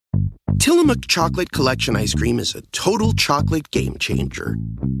Tillamook Chocolate Collection Ice Cream is a total chocolate game changer.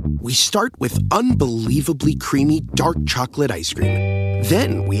 We start with unbelievably creamy dark chocolate ice cream.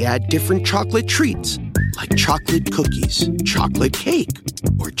 Then we add different chocolate treats, like chocolate cookies, chocolate cake,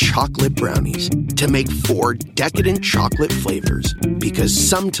 or chocolate brownies, to make 4 decadent chocolate flavors. Because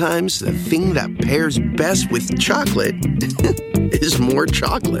sometimes the thing that pairs best with chocolate is more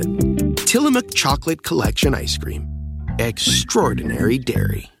chocolate. Tillamook Chocolate Collection Ice Cream. Extraordinary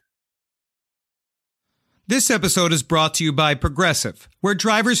dairy. This episode is brought to you by Progressive, where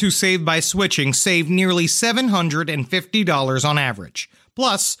drivers who save by switching save nearly $750 on average.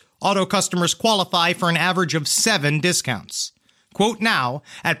 Plus, auto customers qualify for an average of 7 discounts. Quote now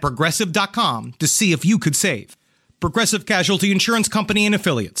at Progressive.com to see if you could save. Progressive Casualty Insurance Company and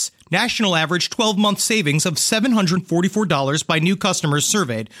Affiliates. National average 12-month savings of $744 by new customers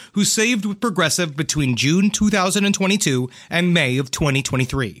surveyed who saved with Progressive between June 2022 and May of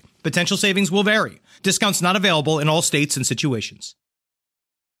 2023. Potential savings will vary. Discounts not available in all states and situations.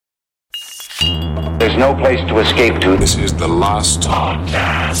 There's no place to escape to. This is the last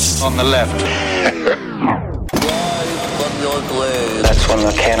podcast. On the left. That's when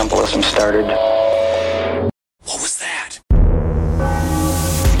the cannibalism started. What was that?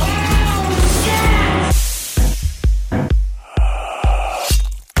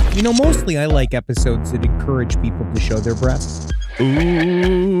 You know, mostly I like episodes that encourage people to show their breasts. Ooh.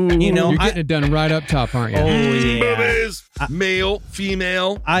 You know, you're getting it done right up top, aren't you? Oh, yeah. Boobies. Male,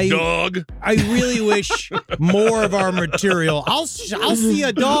 female, dog. I really wish more of our material. I'll see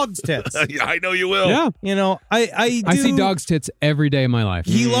a dog's tits. Yeah, I know you will. Yeah. You know, I see dog's tits every day of my life.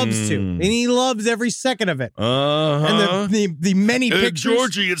 He loves to, and he loves every second of it. Uh-huh. And the many pictures.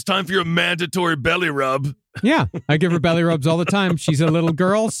 Georgie, it's time for your mandatory belly rub. Yeah, I give her belly rubs all the time. She's a little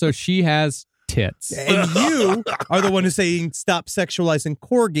girl, so she has tits. And you are the one who's saying stop sexualizing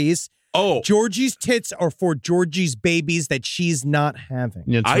corgis. Oh. Georgie's tits are for Georgie's babies that she's not having.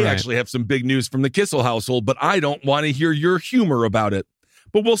 That's I right. actually have some big news from the Kissel household, but I don't want to hear your humor about it.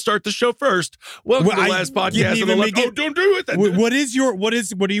 But we'll start the show first. Welcome to the last podcast. Don't do it.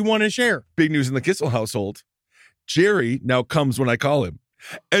 What do you want to share? Big news in the Kissel household. Jerry now comes when I call him.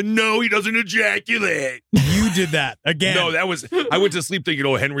 And no, he doesn't ejaculate. You did that again. No, I went to sleep thinking,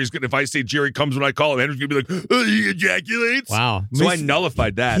 Henry's good. If I say Jerry comes when I call him, Henry's going to be like, he ejaculates. Wow. So I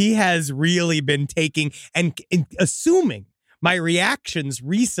nullified that. He has really been taking and assuming my reactions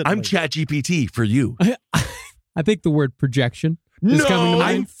recently. I'm ChatGPT for you. I think the word projection is coming to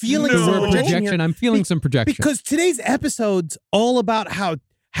mind. I'm feeling the some word projection. I'm feeling some projection. Because today's episode's all about how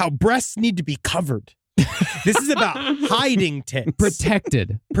breasts need to be covered. This is about hiding tits.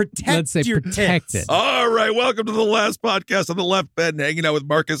 Protected. Let's say your protected. Tits. All right, welcome to the last podcast on the left bed, hanging out with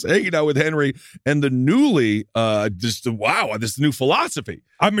Marcus, hanging out with Henry, and the newly, this new philosophy.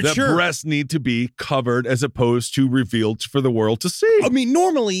 I'm mature. That breasts need to be covered as opposed to revealed for the world to see. I mean,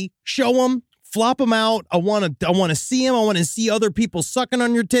 normally, show them, flop them out. I want to see them. I want to see other people sucking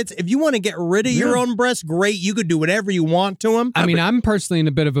on your tits. If you want to get rid of your own breasts, great. You could do whatever you want to them. I mean, I'm personally in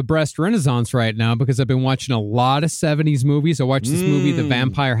a bit of a breast renaissance right now because I've been watching a lot of 70s movies. I watched this movie, The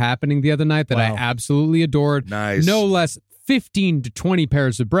Vampire Happening, the other night that I absolutely adored. Nice. No less 15 to 20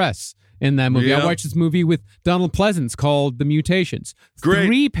 pairs of breasts in that movie. Yeah. I watched this movie with Donald Pleasance called The Mutations. Great.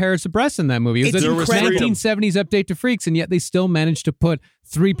 3 pairs of breasts in that movie. It was a 1970s update to Freaks, and yet they still managed to put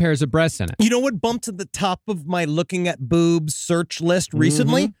 3 pairs of breasts in it. You know what bumped to the top of my looking at boobs search list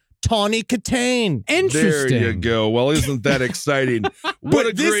recently? Tawny Katane. Interesting. There you go. Well, isn't that exciting? What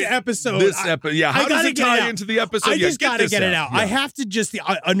a this great episode. Yeah, how does it tie into the episode? I just got to get it out. Yeah. I have to just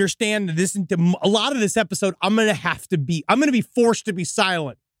understand this. A lot of this episode, I'm going to be forced to be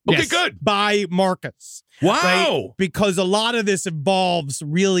silent. Okay, good. By Marcus. Wow. Right? Because a lot of this involves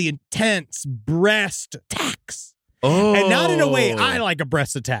really intense breast attacks. Oh. And not in a way I like a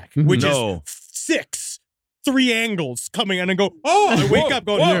breast attack, which is 3 angles coming in and go, I wake up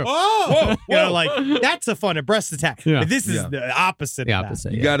going, whoa. You know, like, that's a fun breast attack. Yeah. But this is the opposite of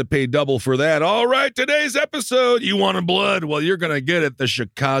that. You got to pay double for that. All right, today's episode, you wanted blood? Well, you're going to get it. The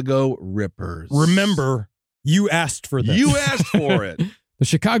Chicago Rippers. Remember, you asked for this. You asked for it. The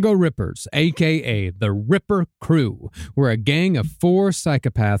Chicago Rippers, a.k.a. the Ripper Crew, were a gang of 4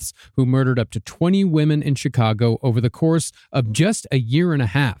 psychopaths who murdered up to 20 women in Chicago over the course of just a year and a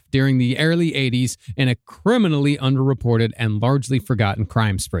half during the early 80s in a criminally underreported and largely forgotten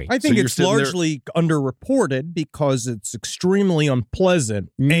crime spree. I think it's largely underreported because it's extremely unpleasant,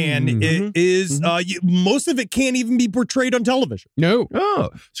 and it is, most of it can't even be portrayed on television. No.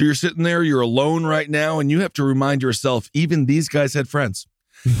 Oh, so you're sitting there, you're alone right now, and you have to remind yourself, even these guys had friends.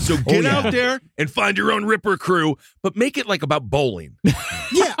 So get out there and find your own Ripper Crew, but make it like about bowling.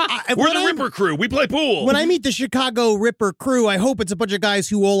 Yeah, We're the Ripper crew. We play pool. When I meet the Chicago Ripper crew, I hope it's a bunch of guys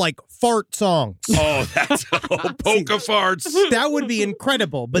who all like fart songs. Oh, that's polka farts. That would be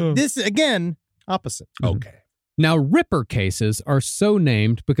incredible. But this, again, opposite. Okay. Now, Ripper cases are so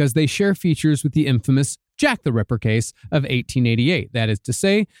named because they share features with the infamous Jack the Ripper case of 1888. That is to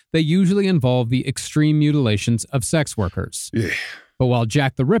say, they usually involve the extreme mutilations of sex workers. Yeah. But while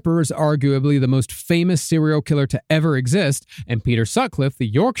Jack the Ripper is arguably the most famous serial killer to ever exist, and Peter Sutcliffe, the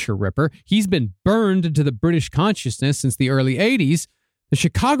Yorkshire Ripper, he's been burned into the British consciousness since the early 80s, the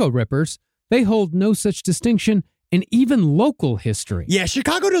Chicago Rippers, they hold no such distinction in even local history. Yeah,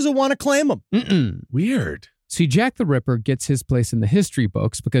 Chicago doesn't want to claim them. Weird. See, Jack the Ripper gets his place in the history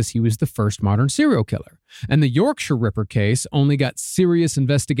books because he was the first modern serial killer. And the Yorkshire Ripper case only got serious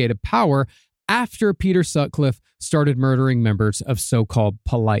investigative power after Peter Sutcliffe started murdering members of so-called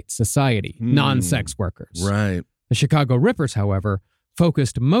polite society, non-sex workers. Right. The Chicago Rippers, however,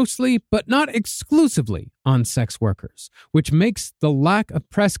 focused mostly, but not exclusively, on sex workers, which makes the lack of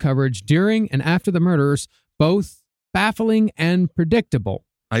press coverage during and after the murders both baffling and predictable.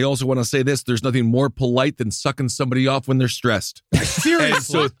 I also want to say this. There's nothing more polite than sucking somebody off when they're stressed. Seriously. And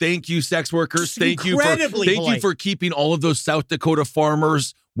so thank you, sex workers. Thank you for keeping all of those South Dakota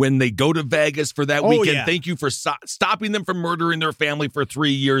farmers when they go to Vegas for that weekend. Yeah. Thank you for stopping them from murdering their family for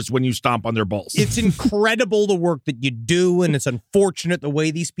 3 years when you stomp on their balls. It's incredible the work that you do, and it's unfortunate the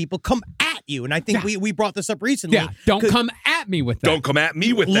way these people come at you. And I think we brought this up recently. Yeah, don't come at me with that. Don't come at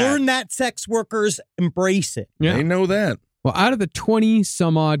me with that. Learn that, sex workers. Embrace it. Yeah. They know that. Well, out of the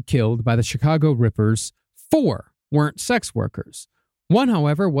 20-some-odd killed by the Chicago Rippers, 4 weren't sex workers. 1,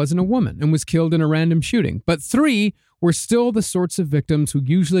 however, wasn't a woman and was killed in a random shooting. But 3 were still the sorts of victims who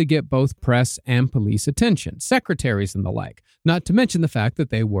usually get both press and police attention, secretaries and the like, not to mention the fact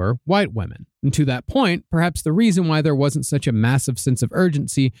that they were white women. And to that point, perhaps the reason why there wasn't such a massive sense of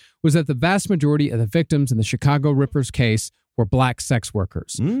urgency was that the vast majority of the victims in the Chicago Rippers case were black sex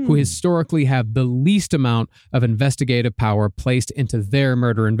workers who historically have the least amount of investigative power placed into their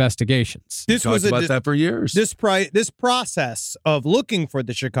murder investigations. This was about that for years. This process of looking for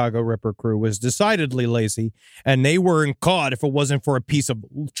the Chicago Ripper crew was decidedly lazy, and they weren't caught if it wasn't for a piece of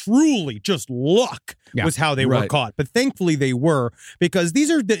truly just luck was how they were caught. But thankfully they were, because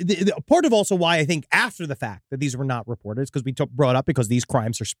these are the part of also why I think after the fact that these were not reported is because we brought up because these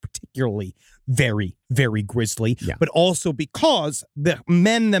crimes are particularly very, very grisly, but also because the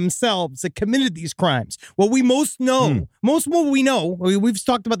men themselves that committed these crimes. What we most know, we've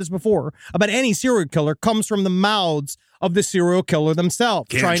talked about this before, about any serial killer comes from the mouths of the serial killer themselves.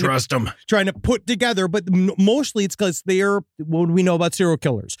 Can't trust them. Trying to put together, but mostly it's because what do we know about serial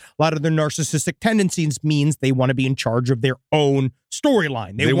killers? A lot of their narcissistic tendencies means they want to be in charge of their own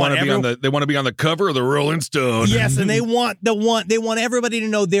storyline. They want to be on the cover of the Rolling Stone. Yes, and they want everybody to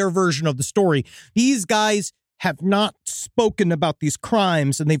know their version of the story. These guys have not spoken about these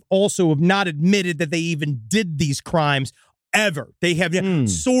crimes, and they've also have not admitted that they even did these crimes ever. They have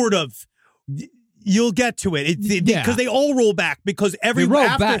sort of. You'll get to it because they all roll back because they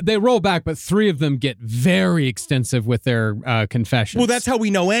roll back, but 3 of them get very extensive with their confessions. Well, that's how we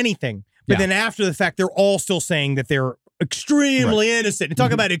know anything. But then after the fact, they're all still saying that they're extremely innocent. And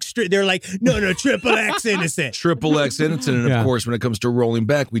talk about they're like, no, triple X innocent. Triple X innocent. And of course, when it comes to rolling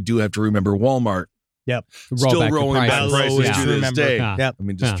back, we do have to remember Walmart. Yep. Still rolling back prices to this day. Yep. I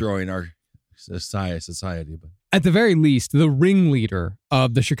mean, destroying our society. But at the very least, the ringleader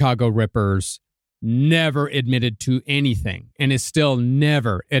of the Chicago Rippers never admitted to anything and is still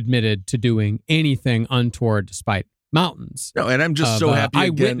never admitted to doing anything untoward despite mountains. No, and I'm just so happy.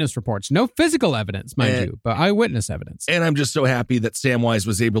 Eyewitness reports. No physical evidence, mind you, but eyewitness evidence. And I'm just so happy that Samwise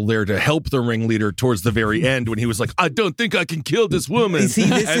was able there to help the ringleader towards the very end when he was like, I don't think I can kill this woman. See,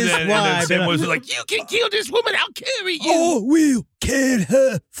 this is why. And then Samwise was like, you can kill this woman. I'll carry you. Oh, we'll kill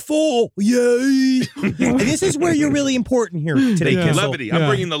her for you. And this is where you're really important here today, Kissel. Levity. I'm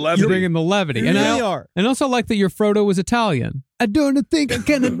bringing the levity. You're bringing the levity. You really are. And also like that your Frodo was Italian. I don't think I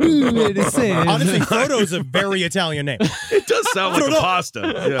can do it. Honestly, Frodo's a very Italian name. It does sound like a pasta.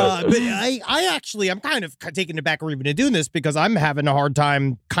 Yeah. But I'm kind of taking it back or even doing this because I'm having a hard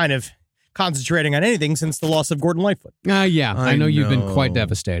time kind of concentrating on anything since the loss of Gordon Lightfoot. I know you've been quite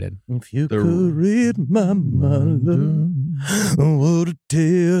devastated. If you could read my mind, what a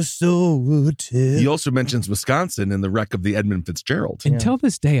tale so would tell. He also mentions Wisconsin in the wreck of the Edmund Fitzgerald. Until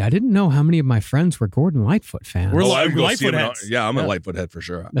this day, I didn't know how many of my friends were Gordon Lightfoot fans. We're Lightfoot heads. Yeah, I'm a Lightfoot head for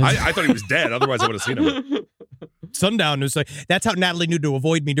sure. I thought he was dead. Otherwise, I would have seen him. Sundown was like, that's how Natalie knew to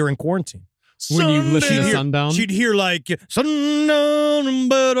avoid me during quarantine. When you listen to Sundown? She'd hear like, Sundown,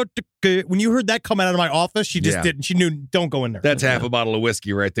 when you heard that coming out of my office, she just didn't. She knew, don't go in there. That's half a bottle of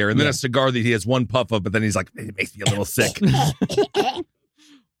whiskey right there. And then a cigar that he has one puff of, but then he's like, it makes me a little sick.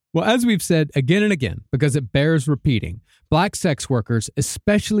 Well, as we've said again and again, because it bears repeating, black sex workers,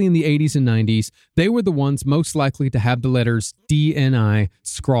 especially in the 80s and 90s, they were the ones most likely to have the letters DNI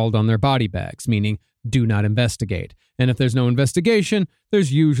scrawled on their body bags, meaning do not investigate. And if there's no investigation,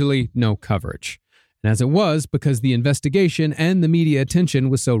 there's usually no coverage. And as it was, because the investigation and the media attention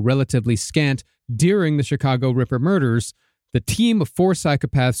was so relatively scant during the Chicago Ripper murders, the team of 4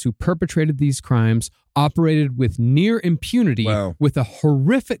 psychopaths who perpetrated these crimes operated with near impunity with a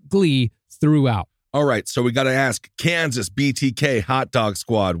horrific glee throughout. All right, so we got to ask, Kansas BTK Hot Dog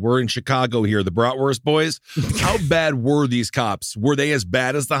Squad. We're in Chicago here, the Bratwurst Boys. How bad were these cops? Were they as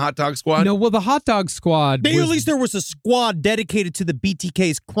bad as the Hot Dog Squad? No, well, the Hot Dog Squad... At least there was a squad dedicated to the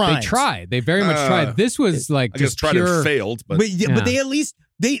BTK's crimes. They tried. They very much tried. This was like just tried pure... and failed. But they at least...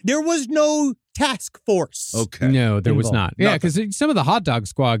 There was no task force. Okay. No, there was not. Yeah, because some of the Hot Dog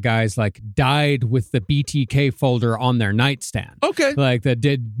Squad guys like died with the BTK folder on their nightstand. Okay. Like that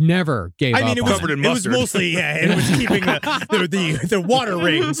never gave up. It was mostly, it was keeping the water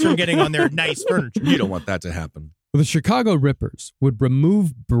rings from getting on their nice furniture. You don't want that to happen. Well, the Chicago Rippers would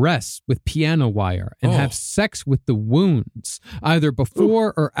remove breasts with piano wire and have sex with the wounds, either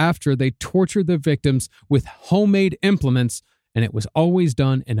before or after they tortured their victims with homemade implements. And it was always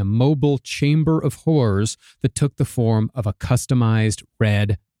done in a mobile chamber of horrors that took the form of a customized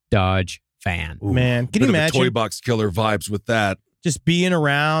red Dodge van. Ooh, man, can you imagine? Toy box killer vibes with that. Just being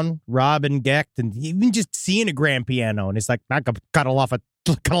around Robin Gecht and even just seeing a grand piano, and it's like, I could cut a lot of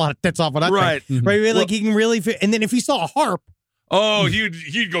tits off of that right. thing. Right? Like he can really fit. And then if he saw a harp,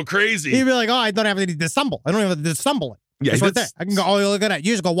 he'd go crazy. He'd be like, I don't have to disassemble. I don't have to disassemble it. Yeah, it's right there. I can go, look at that.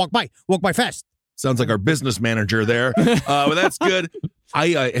 You just go walk by fast. Sounds like our business manager there. Well, that's good.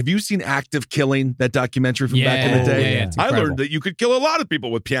 Have you seen Active Killing, that documentary from back in the day? Yeah, I learned that you could kill a lot of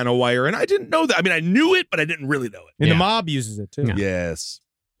people with piano wire, and I didn't know that. I mean, I knew it, but I didn't really know it. And the mob uses it, too. Yeah. Yes.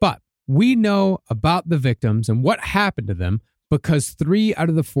 But we know about the victims and what happened to them because 3 out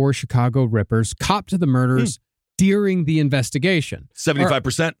of the 4 Chicago Rippers copped to the murders during the investigation.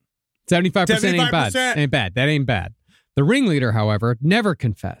 75%? 75% ain't bad. Ain't bad. That ain't bad. The ringleader, however, never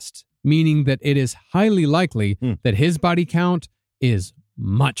confessed, meaning that it is highly likely that his body count is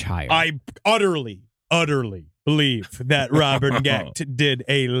much higher. I utterly believe that Robin Gecht did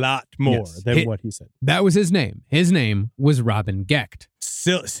a lot more than what he said. That was his name. His name was Robin Gecht.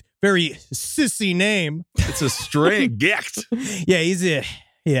 Very sissy name. It's a string. Gecht. Yeah, he's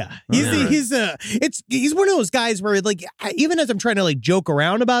one of those guys where like even as I'm trying to like joke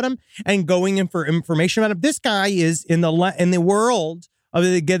around about him and going in for information about him, this guy is in the world of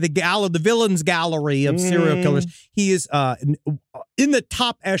the villains gallery of serial killers. He is in the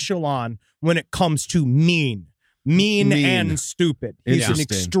top echelon when it comes to mean and stupid. He's an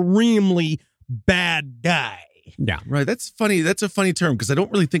extremely bad guy. Yeah. Right. That's funny. That's a funny term because I don't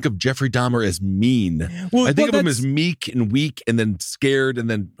really think of Jeffrey Dahmer as mean. I think of him as meek and weak and then scared and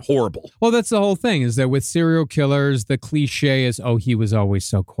then horrible. Well, that's the whole thing is that with serial killers, the cliche is, oh, he was always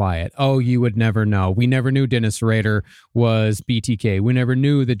so quiet. Oh, you would never know. We never knew Dennis Rader was BTK. We never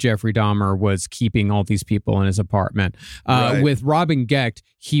knew that Jeffrey Dahmer was keeping all these people in his apartment. With Robin Gecht,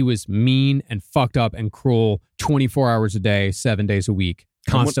 he was mean and fucked up and cruel 24 hours a day, 7 days a week.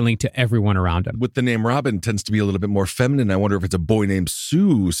 Constantly to everyone around him. With the name Robin tends to be a little bit more feminine. I wonder if it's a boy named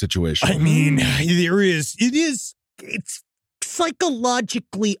Sue situation. I mean, it's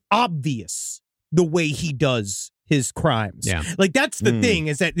psychologically obvious the way he does his crimes. Yeah. Like that's the thing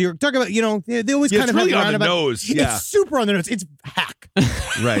is that you're talking about, they always kind of really have on the nose. Yeah. It's super on the nose. It's hack.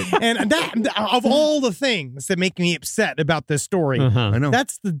 Right. And that of all the things that make me upset about this story, I know.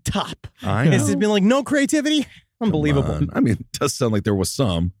 That's the top. I know. It's been like no creativity. Unbelievable. I mean, it does sound like there was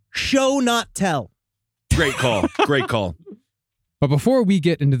some. Show, not tell. Great call. Great call. But before we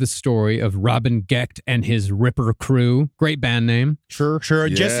get into the story of Robin Gecht and his Ripper crew, great band name. Sure.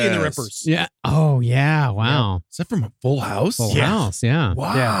 Yes. Jesse and the Rippers. Yeah. Oh, yeah. Wow. Yeah. Is that from Full House? Full House, yeah.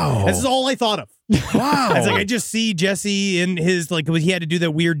 Wow. Yeah. This is all I thought of. Wow. It's like I just see Jesse in his, like, he had to do that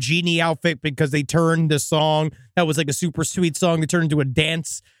weird genie outfit because they turned the song that was like a super sweet song. They turned into a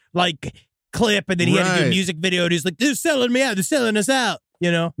dance, like, clip, and then he had to do a music video, and he's like, they're selling me out. They're selling us out. I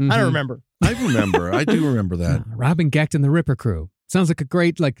don't remember. I do remember that. Robin Gecht and the Ripper Crew. Sounds like a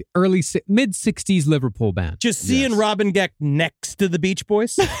great, like, mid-60s Liverpool band. Just seeing Robin Gecht next to the Beach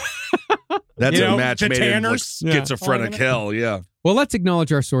Boys. That's a match made in like schizophrenic hell, yeah. Well, let's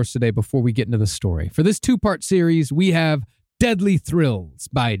acknowledge our source today before we get into the story. For this 2-part series, we have Deadly Thrills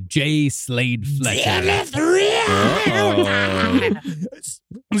by J. Slade Fletcher.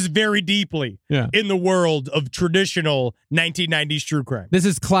 Was very deeply in the world of traditional 1990s true crime. This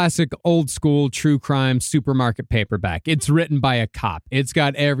is classic old school true crime supermarket paperback. It's written by a cop. It's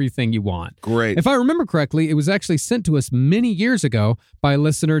got everything you want. Great. If I remember correctly, it was actually sent to us many years ago by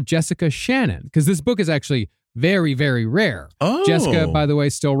listener Jessica Shannon, because this book is actually very, very rare. Oh. Jessica, by the way,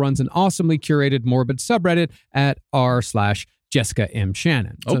 still runs an awesomely curated morbid subreddit at r/Jessica M.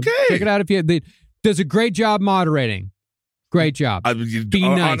 Shannon. So Okay. check it out if you... Does a great job moderating. Great job. Be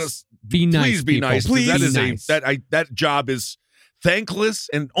nice. Be nice. Please be people. nice. Please That be is nice. that job is thankless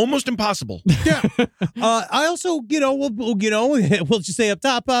and almost impossible. Yeah. I also, we'll just say up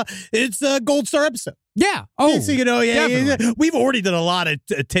top, it's a gold star episode. Yeah. Oh, So, we've already done a lot of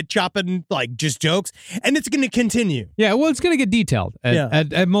tit chopping, like just jokes, and it's going to continue. Yeah, well, it's going to get detailed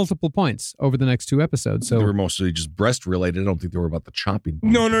at multiple points over the next 2 episodes. So They were mostly just breast related. I don't think they were about the chopping.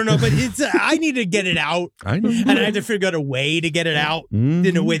 No, but it's I need to get it out. I know. And I have to figure out a way to get it out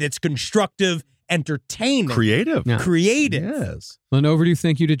in a way that's constructive, entertaining, Creative. Yeah. creative. Yes. an overdue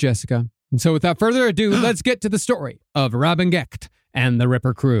thank you to Jessica. And so without further ado, let's get to the story of Robin Gecht and the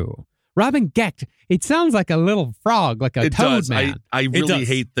Ripper Crew. Robin Gecht, it sounds like a little frog, like a It toad does. man. I really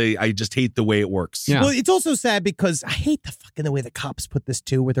does. I just hate the way it works. Yeah. Well, it's also sad because I hate the way the cops put this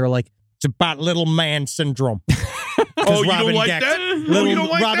too, where they're like, it's about little man syndrome. Oh, you Robin don't like Gecht- that? Oh, Little you don't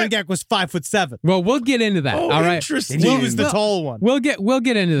like Robin that? Gecht was 5'7". Well, we'll get into that. Oh, all right. interesting. And he was the tall one. We'll get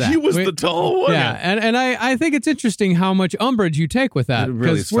into that. He was the tall one. Yeah, and I think it's interesting how much umbrage you take with that, It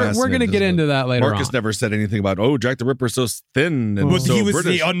really because is we're going to fascinating, get isn't into it? that later Marcus on. never said anything about, Jack the Ripper's so thin and Well, so he was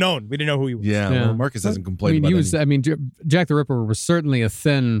British. the unknown. We didn't know who he was. Yeah, Yeah. well, Marcus hasn't complained about he was. any. I mean, Jack the Ripper was certainly a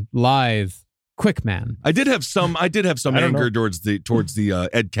thin, lithe, quick man. I did have some I don't anger know. towards the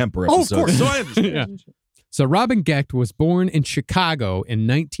Ed Kemper Oh, of episode. course. So I understand. Yeah. So Robin Gecht was born in Chicago in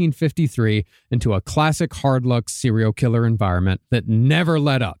 1953 into a classic hard luck serial killer environment that never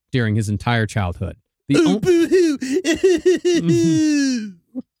let up during his entire childhood.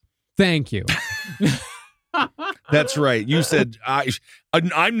 Thank you. That's right. You said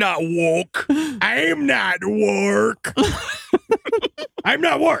I'm not woke. I'm not woke. I'm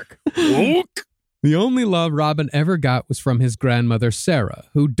not woke. Woke. The only love Robin ever got was from his grandmother, Sarah,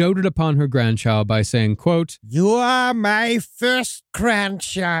 who doted upon her grandchild by saying, quote, You are my first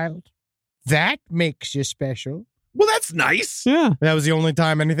grandchild. That makes you special. Well, that's nice. yeah. That was the only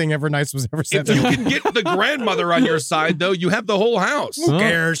time anything ever nice was ever said. If you can get the grandmother on your side, though, you have the whole house. Who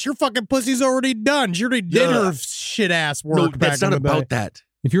cares? Your fucking pussy's already done. She already did her shit ass work. No, back that's not in the day. about that.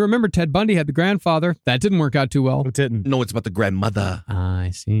 If you remember, Ted Bundy had the grandfather. That didn't work out too well. It didn't. No, it's about the grandmother.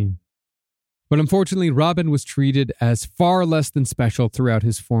 I see. But unfortunately, Robin was treated as far less than special throughout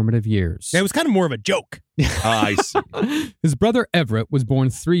his formative years. It was kind of more of a joke. I see. His brother Everett was born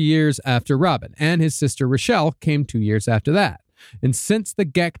 3 years after Robin, and his sister Rochelle came 2 years after that. And since the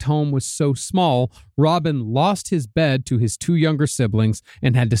Gecht home was so small, Robin lost his bed to his 2 younger siblings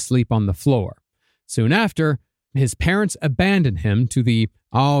and had to sleep on the floor. Soon after, his parents abandoned him to the,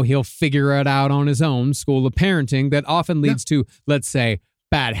 he'll figure it out on his own school of parenting that often leads to, let's say,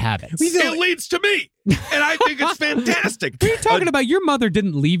 bad habits. It leads to me, and I think it's fantastic. What are you talking about? Your mother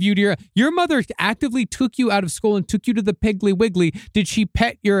didn't leave you to your mother actively took you out of school and took you to the Piggly Wiggly. Did she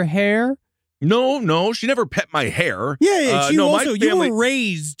pet your hair? No, she never pet my hair. Yeah, my you family- were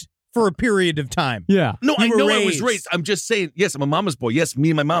raised for a period of time. Yeah. No, You I were know I was raised. raised. I'm just saying, yes, I'm a mama's boy. Yes, me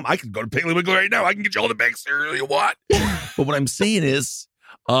and my mom, I can go to Piggly Wiggly right now. I can get you all the big cereal you want. But what I'm saying is,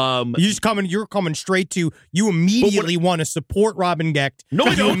 You're coming straight to, you immediately want to support Robin Gecht. No, I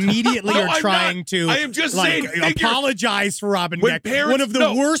You don't. immediately No, are I'm trying not. to I am just saying, figure- apologize for Robin When Gecht, parents- one of the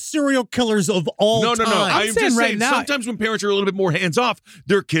no. worst serial killers of all No. time. I'm saying just right saying, now- sometimes when parents are a little bit more hands off,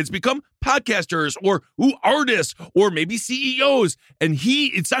 their kids become podcasters or artists or maybe CEOs. And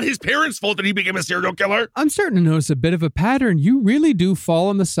it's not his parents' fault that he became a serial killer. I'm starting to notice a bit of a pattern. You really do fall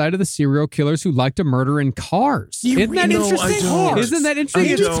on the side of the serial killers who like to murder in cars. Isn't that No, I interesting? don't. Isn't that interesting?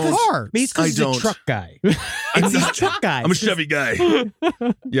 I It's don't. cars. Maybe it's because I he's a don't. truck guy. I'm He's a truck guy. I'm a Chevy guy.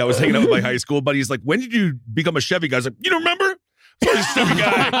 Yeah, I was hanging out with my high school buddy. He's like, when did you become a Chevy guy? I was like, you don't remember? I'm a Chevy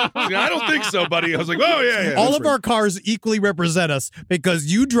guy. I don't think so, buddy. I was like, oh, yeah. All that's of right. our cars equally represent us because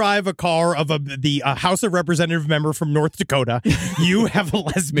you drive a car of the House of Representative member from North Dakota. You have a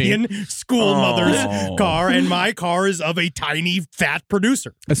lesbian school mother's car, and my car is of a tiny fat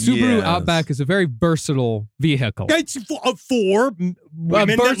producer. A Subaru Yes. Outback is a very versatile vehicle. It's four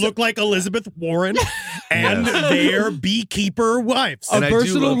women that versa- look like Elizabeth Warren and their beekeeper wives.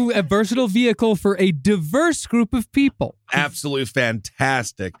 A versatile vehicle for a diverse group of people. Absolutely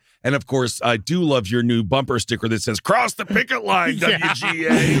fantastic. And of course, I do love your new bumper sticker that says "Cross the Picket Line,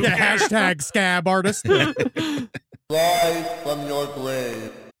 WGA." Hashtag scab artist. Rise from your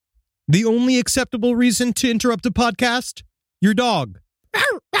grave. The only acceptable reason to interrupt a podcast? Your dog.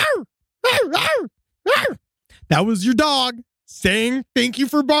 That was your dog saying thank you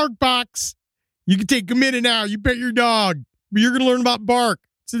for BarkBox. You can take a minute now. You pet your dog. But you're going to learn about Bark.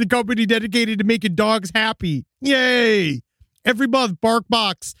 It's the company dedicated to making dogs happy. Yay! Every month,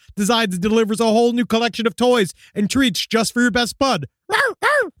 BarkBox designs and delivers a whole new collection of toys and treats just for your best bud.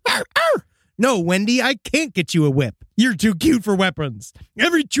 No, Wendy, I can't get you a whip. You're too cute for weapons.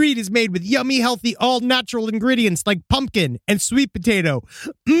 Every treat is made with yummy, healthy, all-natural ingredients like pumpkin and sweet potato.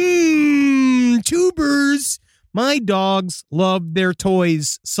 Tubers. My dogs love their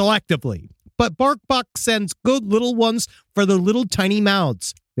toys selectively, but BarkBox sends good little ones for their little tiny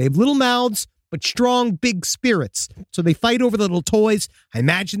mouths. They have little mouths, but strong, big spirits. So they fight over the little toys. I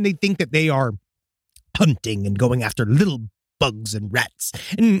imagine they think that they are hunting and going after little bugs and rats.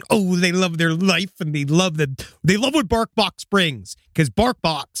 And they love their life, and they love what BarkBox brings, because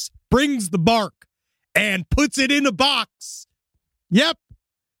BarkBox brings the bark and puts it in a box. Yep.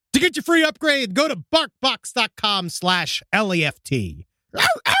 To get your free upgrade, go to barkbox.com/LEFT.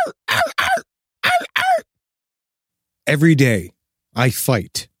 Every day, I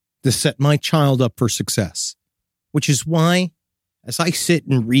fight to set my child up for success, which is why, as I sit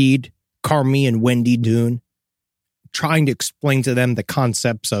and read Carmi and Wendy Dune, trying to explain to them the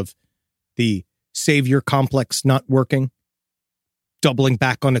concepts of the savior complex not working, doubling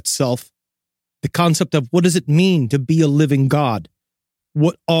back on itself, the concept of what does it mean to be a living God?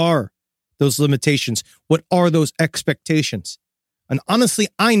 What are those limitations? What are those expectations? And honestly,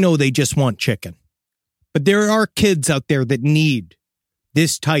 I know they just want chicken. But there are kids out there that need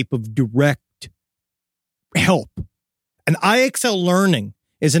this type of direct help. And IXL Learning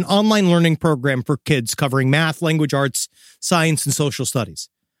is an online learning program for kids covering math, language arts, science, and social studies.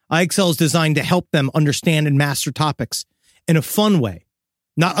 IXL is designed to help them understand and master topics in a fun way,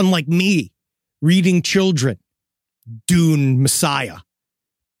 not unlike me reading children Dune Messiah,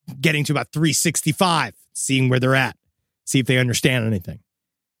 getting to about 365, seeing where they're at, see if they understand anything.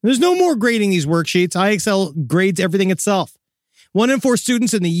 There's no more grading these worksheets. IXL grades everything itself. 1 in 4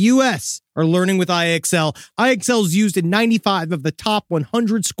 students in the U.S. are learning with IXL. IXL is used in 95 of the top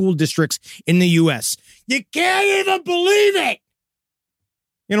 100 school districts in the U.S. You can't even believe it!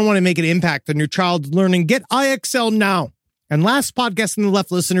 You don't want to make an impact on your child's learning. Get IXL now. And last podcast on the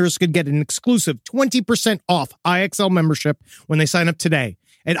left listeners could get an exclusive 20% off IXL membership when they sign up today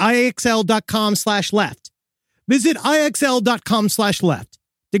at IXL.com/left. Visit IXL.com/left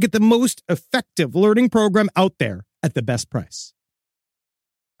to get the most effective learning program out there at the best price.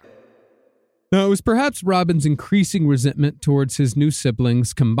 Now, it was perhaps Robin's increasing resentment towards his new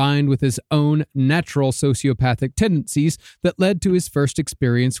siblings combined with his own natural sociopathic tendencies that led to his first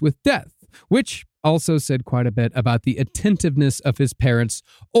experience with death, which also said quite a bit about the attentiveness of his parents,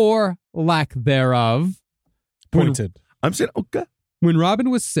 or lack thereof. Pointed. I'm saying, okay. When Robin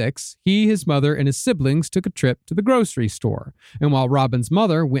was 6, he, his mother, and his siblings took a trip to the grocery store. And while Robin's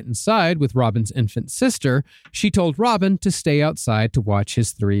mother went inside with Robin's infant sister, she told Robin to stay outside to watch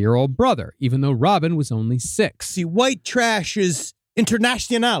his 3-year-old brother, even though Robin was only 6. See, white trash is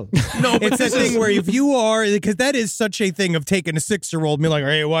international. No, but it's that thing where if you are, because that is such a thing of taking a 6-year-old and being like,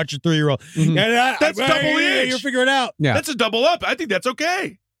 hey, watch your 3-year-old. Mm-hmm. That's double the age. You'll figure it out. Yeah. That's a double up. I think that's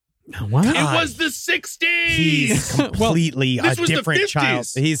okay. What? It was the 60s. He's completely a different child.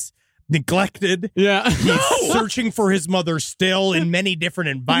 He's neglected. Yeah. He's searching for his mother still in many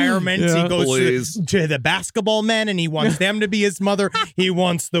different environments. Yeah. He goes to the basketball men and he wants them to be his mother. He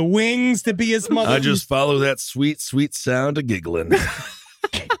wants the Wings to be his mother. I just follow that sweet, sweet sound of giggling.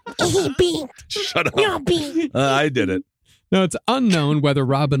 Shut up. I did it. Now, it's unknown whether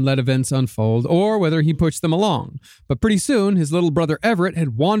Robin let events unfold or whether he pushed them along. But pretty soon, his little brother Everett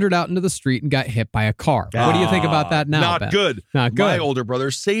had wandered out into the street and got hit by a car. What do you think about that now, Not Ben? good. Not good. My older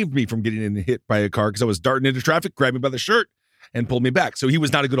brother saved me from getting hit by a car because I was darting into traffic, grabbed me by the shirt, and pulled me back. So he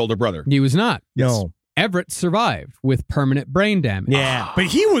was not a good older brother. He was not. No. Everett survived with permanent brain damage. Yeah, but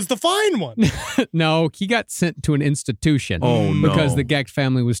he was the fine one. No, he got sent to an institution. Oh, no. Because the Gecht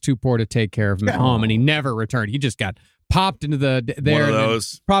family was too poor to take care of him at home, and he never returned. He just got popped into there. One of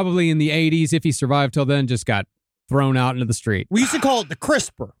those. Probably in the 80s, if he survived till then, just got thrown out into the street. We used to call it the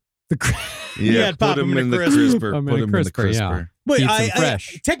crisper. Yeah, pop put him in the crisper. crisper. Put him in the crisper. But Keeps him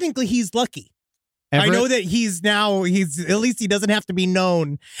fresh. technically, he's lucky I know that he's at least he doesn't have to be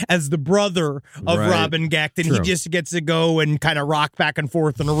known as the brother of Robin Gecht, and he just gets to go and kind of rock back and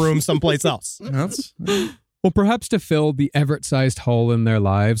forth in a room someplace else. Well, perhaps to fill the Everett-sized hole in their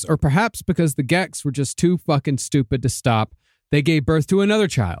lives, or perhaps because the Gechts were just too fucking stupid to stop, they gave birth to another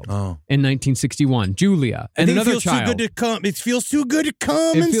child in 1961, Julia, and another child. It feels too good to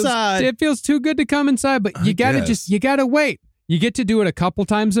come inside. It feels too good to come inside, but you gotta wait. You get to do it a couple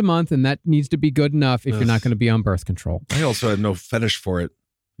times a month, and that needs to be good enough if you're not going to be on birth control. I also had no fetish for it.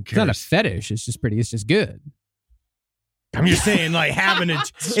 It's not a fetish. It's just good. I'm just saying, like,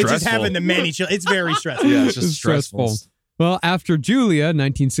 it's just having the many children. It's very stressful. Yeah, it's just stressful. Well, after Julia,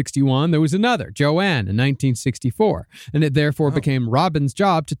 1961, there was another, Joanne, in 1964, and it therefore became Robin's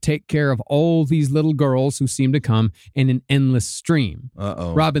job to take care of all these little girls who seemed to come in an endless stream.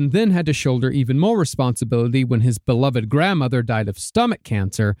 Robin then had to shoulder even more responsibility when his beloved grandmother died of stomach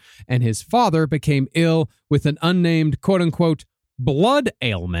cancer, and his father became ill with an unnamed, quote-unquote, blood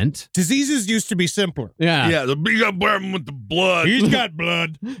ailment. Diseases used to be simpler. Yeah, the big problem with the blood. He's got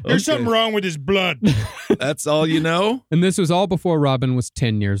blood. There's something wrong with his blood. That's all you know? And this was all before Robin was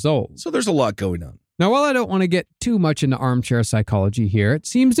 10 years old. So there's a lot going on. Now, while I don't want to get too much into armchair psychology here, it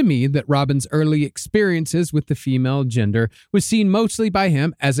seems to me that Robin's early experiences with the female gender was seen mostly by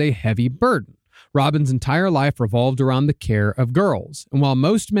him as a heavy burden. Robin's entire life revolved around the care of girls. And while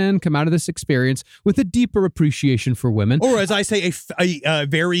most men come out of this experience with a deeper appreciation for women, or as I say, a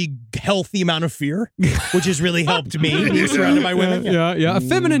very healthy amount of fear, which has really helped me being surrounded by women. A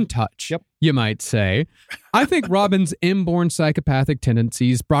feminine touch, you might say. I think Robin's inborn psychopathic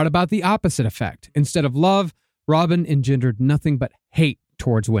tendencies brought about the opposite effect. Instead of love, Robin engendered nothing but hate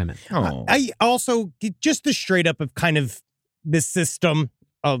towards women. I also, just the straight up of kind of this system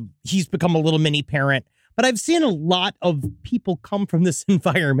of he's become a little mini parent, but I've seen a lot of people come from this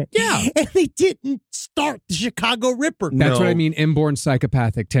environment. Yeah. And they didn't start the Chicago Ripper. That's what I mean, inborn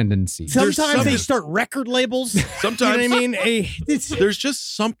psychopathic tendencies. Sometimes they start record labels. Sometimes, you know what I mean? There's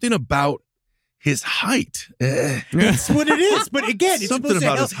just something about his height. That's what it is. But again, it's something supposed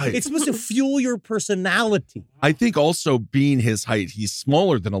about to his height. It's supposed to fuel your personality. I think also being his height, he's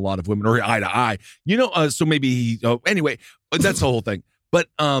smaller than a lot of women, or eye to eye. You know, so maybe he. Anyway, that's the whole thing. But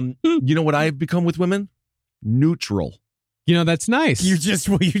you know what I've become with women? Neutral. You know, that's nice. You just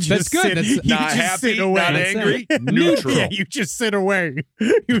that's good. That's not happy, not angry. Neutral. Yeah, you just sit away.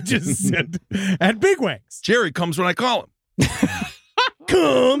 You just sit at big wings. Jerry comes when I call him.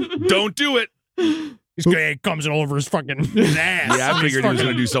 Come. Don't do it. This guy comes all over his fucking ass. Yeah, I figured he was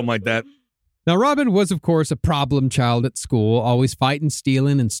going to do something like that. Now, Robin was, of course, a problem child at school, always fighting,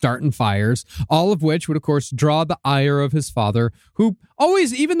 stealing, and starting fires, all of which would, of course, draw the ire of his father, who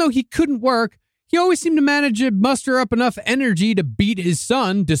always, even though he couldn't work, he always seemed to manage to muster up enough energy to beat his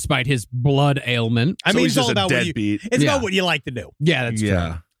son, despite his blood ailment. I mean, he's it's all just a about deadbeat. It's about what you like to do. Yeah, that's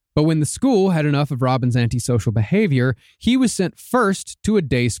true. But when the school had enough of Robin's antisocial behavior, he was sent first to a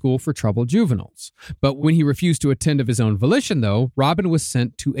day school for troubled juveniles. But when he refused to attend of his own volition, though, Robin was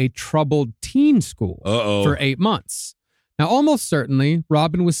sent to a troubled teen school for 8 months. Now, almost certainly,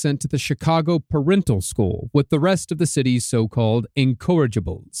 Robin was sent to the Chicago Parental School with the rest of the city's so-called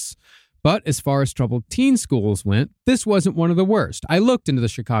incorrigibles. But as far as troubled teen schools went, this wasn't one of the worst. I looked into the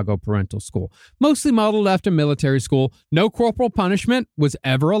Chicago Parental School, mostly modeled after military school. No corporal punishment was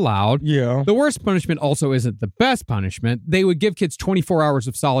ever allowed. Yeah. The worst punishment also isn't the best punishment. They would give kids 24 hours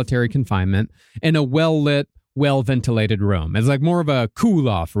of solitary confinement in a well-lit, well-ventilated room. It's like more of a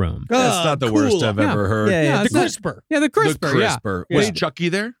cool-off room. That's not the worst I've ever heard. Yeah, the crisper. Yeah, the crisper. Yeah. Was Chucky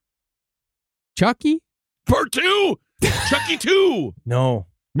there? Chucky? Part 2! Chucky 2! No.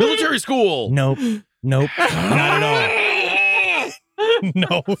 Military school. Nope. Not at all.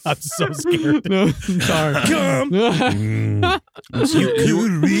 No, I'm so scared. No, I'm sorry. Come. You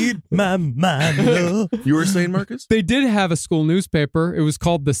could read my mind, love. You were saying, Marcus? They did have a school newspaper. It was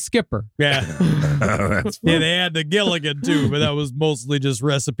called The Skipper. Yeah. Yeah, they had the Gilligan too, but that was mostly just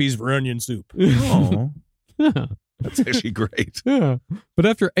recipes for onion soup. Oh. That's actually great. Yeah. But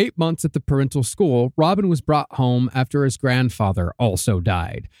after 8 months at the parental school, Robin was brought home after his grandfather also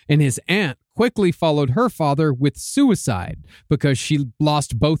died. And his aunt quickly followed her father with suicide because she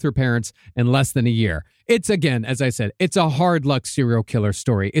lost both her parents in less than a year. It's, again, as I said, it's a hard luck serial killer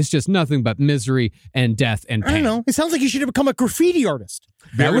story. It's just nothing but misery and death and pain. I don't know. It sounds like you should have become a graffiti artist.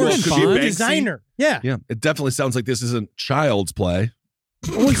 Very well could be a designer. Yeah. Yeah. It definitely sounds like this isn't child's play.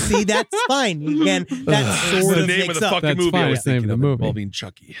 Oh, see, that's fine. Again, that sort the of name of makes the up. fucking That's movie. fine. I was It's the name thinking of the of movie. involving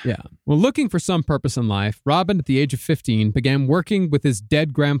Chucky. Yeah. Well, looking for some purpose in life, Robin, at the age of 15, began working with his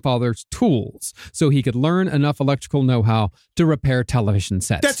dead grandfather's tools so he could learn enough electrical know-how to repair television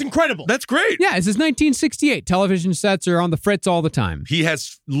sets. That's incredible. That's great. Yeah, this is 1968. Television sets are on the fritz all the time. He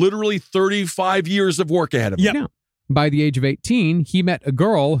has literally 35 years of work ahead of him. Yep. Yeah. By the age of 18, he met a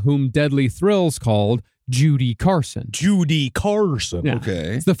girl whom Deadly Thrills called Judy Carson. Judy Carson. Yeah.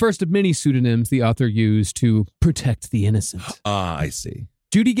 Okay. It's the first of many pseudonyms the author used to protect the innocent. I see.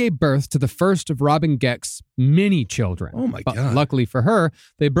 Judy gave birth to the first of Robin Gecht's many children. Oh, my But God. luckily for her,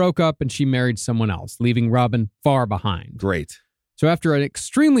 they broke up and she married someone else, leaving Robin far behind. Great. So after an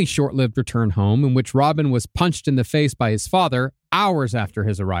extremely short-lived return home in which Robin was punched in the face by his father hours after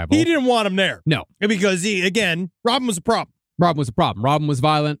his arrival. He didn't want him there. No. Because, Robin was a problem. Robin was a problem. Robin was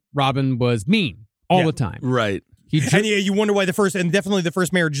violent. Robin was mean all the time. Right. And you wonder why the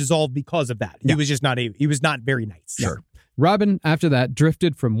first marriage dissolved because of that. He was just he was not very nice. Sure. Robin, after that,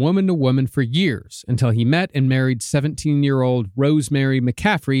 drifted from woman to woman for years until he met and married 17-year-old Rosemary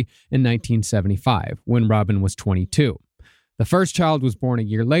McCaffrey in 1975, when Robin was 22. The first child was born a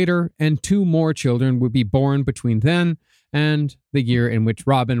year later, and 2 more children would be born between then and the year in which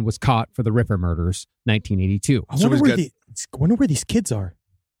Robin was caught for the Ripper murders, 1982. I wonder where these kids are.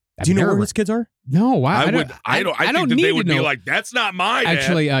 Do you know where his kids are? No, I think that they would be know. like, that's not my dad.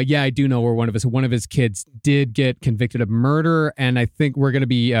 Actually, yeah, I do know where one of his kids did get convicted of murder, and I think we're going to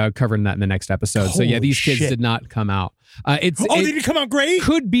be covering that in the next episode. So yeah, Holy these kids shit. did not come out. They didn't come out great?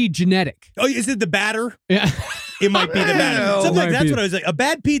 Could be genetic. Oh, is it the batter? Yeah. It might be the batter. Something like Might that's be. what I was like. A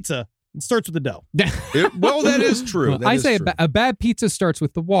bad pizza starts with the dough. Well, that is true. I say a bad pizza starts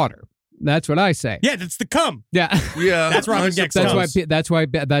with the water. That's what I say. Yeah, that's the cum. Yeah. Yeah. That's Robin Gecht's house. That's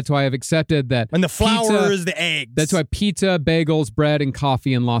why I've accepted that. And the flour pizza- is the eggs. That's why pizza, bagels, bread, and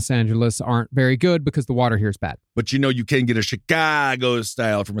coffee in Los Angeles aren't very good because the water here is bad. But you can get a Chicago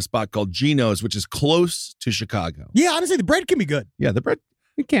style from a spot called Gino's, which is close to Chicago. Yeah, honestly, the bread can be good. Yeah, the bread.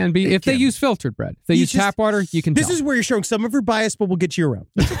 It can be if they use filtered bread. If they use tap water, you can This tell. is where you're showing some of your bias, but we'll get you around.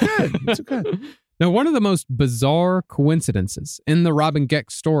 It's okay. Now, one of the most bizarre coincidences in the Robin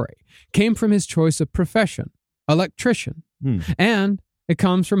Gecht story came from his choice of profession, electrician. And it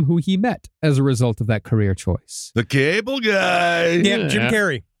comes from who he met as a result of that career choice. The cable guy. Yeah, Jim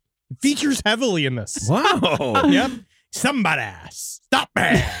Carrey. Features heavily in this. Wow. Yep. Somebody stop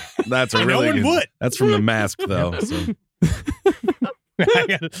me. That's a No really one good. would. That's from The Mask, though. So.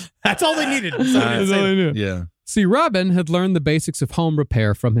 That's all they needed. Yeah. See, Robin had learned the basics of home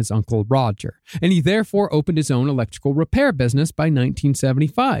repair from his uncle Roger, and he therefore opened his own electrical repair business by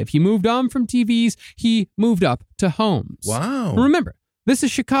 1975. He moved on from TVs, he moved up to homes. Wow. Remember, this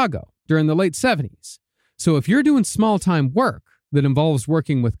is Chicago during the late 70s. So if you're doing small-time work that involves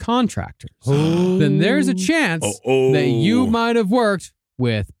working with contractors, then there's a chance that you might have worked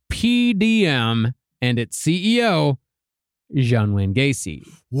with PDM and its CEO, John Wayne Gacy.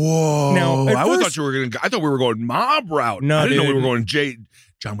 Whoa. Now, at I first- thought we were going mob route. No, I didn't know we dude. were going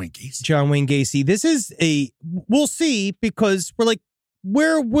John Wayne Gacy. John Wayne Gacy. This is we'll see, because we're like,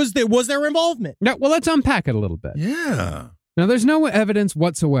 where was their involvement? Now, well, let's unpack it a little bit. Yeah. Now, there's no evidence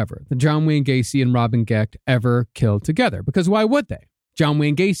whatsoever that John Wayne Gacy and Robin Gecht ever killed together, because why would they? John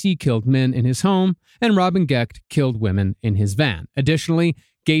Wayne Gacy killed men in his home, and Robin Gecht killed women in his van. Additionally,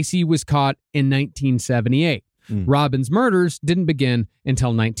 Gacy was caught in 1978. Robin's murders didn't begin until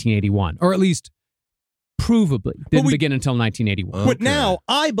 1981, or at least provably didn't begin until 1981. But now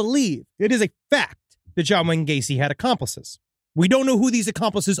I believe it is a fact that John Wayne Gacy had accomplices. We don't know who these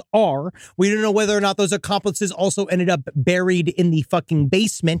accomplices are. We don't know whether or not those accomplices also ended up buried in the fucking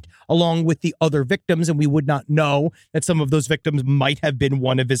basement along with the other victims, and we would not know that some of those victims might have been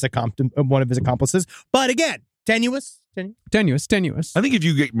one of his accomplices. But again, tenuous. Tenuous. I think if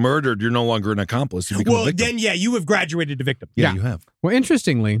you get murdered, you're no longer an accomplice. You become a victim. Then you have graduated to victim. Yeah, you have. Well,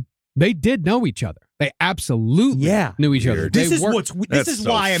 interestingly, they did know each other. They absolutely knew each other. This They is worked- this is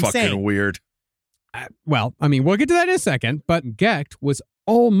why I'm saying weird. Well, I mean, we'll get to that in a second, but Gecht was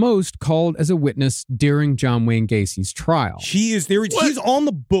almost called as a witness during John Wayne Gacy's trial. he's on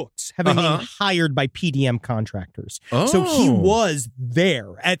the books, having been hired by PDM contractors. So he Oh. was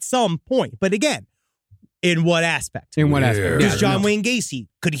there at some point. But again, in what aspect? In what aspect? Because Yeah, John no. Wayne Gacy,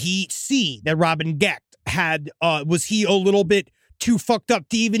 could he see that Robin Gecht was he a little bit too fucked up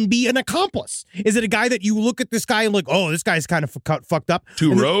to even be an accomplice? Is it a guy that you look at this guy and like, oh, this guy's kind of fucked up?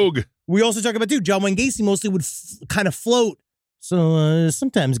 Too And rogue. We also talk about, John Wayne Gacy mostly would kind of float. So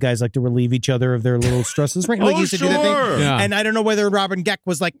sometimes guys like to relieve each other of their little stresses, right? Like Oh, used to do that thing. sure. Yeah. And I don't know whether Robin Gecht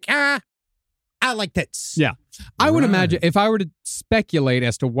was like, I like tits. Yeah. I would imagine if I were to speculate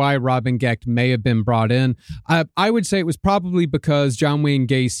as to why Robin Gecht may have been brought in, I would say it was probably because John Wayne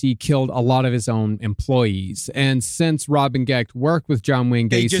Gacy killed a lot of his own employees. And since Robin Gecht worked with John Wayne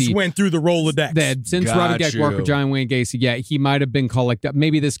Gacy... They just went through the Rolodex. Since Robin Gecht worked with John Wayne Gacy, yeah, he might have been called like that.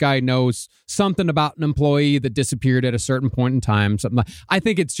 Maybe this guy knows something about an employee that disappeared at a certain point in time. Something like, I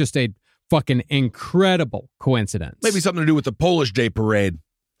think it's just a fucking incredible coincidence. Maybe something to do with the Polish Day Parade.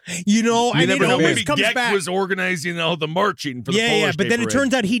 You know, You never know. Maybe comes Gecht back. was organizing all the marching for the Polish Yeah, but Day then Parade. it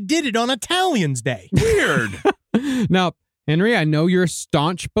turns out he did it on Italians' Day. Weird. Now, Henry, I know you're a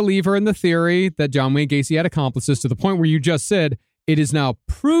staunch believer in the theory that John Wayne Gacy had accomplices to the point where you just said it is now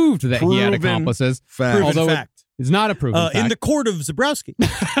proved that he had accomplices. Fact. Although fact. it's not a proven fact. In the court of Zabrowski.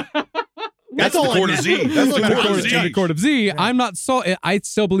 That's the court of Z. That's the court of Z. In the court of Z. I'm not so. I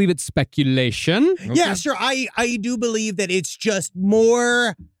still believe it's speculation. Yeah, sure. I do believe that it's just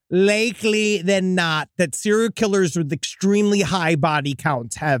more likely than not that serial killers with extremely high body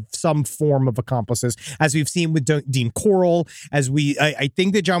counts have some form of accomplices, as we've seen with Dean Corll. I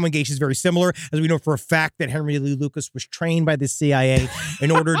think that John Wayne Gacy is very similar, as we know for a fact that Henry Lee Lucas was trained by the CIA in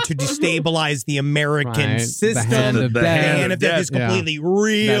order to destabilize the American system. The hand of death. is completely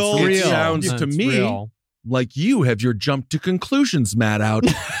real. That's real. It sounds to That's me real. like you have your jump to conclusions mat out.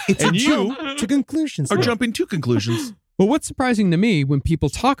 And you To conclusions. are jumping to conclusions. But what's surprising to me when people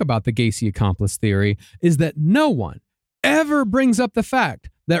talk about the Gacy accomplice theory is that no one ever brings up the fact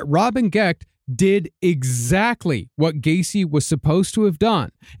that Robin Gecht did exactly what Gacy was supposed to have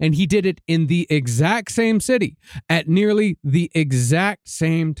done. And he did it in the exact same city at nearly the exact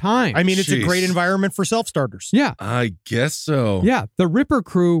same time. I mean, it's a Jeez. great environment for self-starters. Yeah. I guess so. Yeah. The Ripper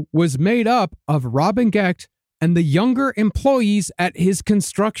crew was made up of Robin Gecht and the younger employees at his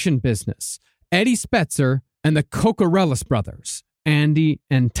construction business, Eddie Spreitzer and the Kokoraleis brothers, Andy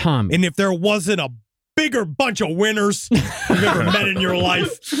and Tommy. And if there wasn't a bigger bunch of winners you've ever met in your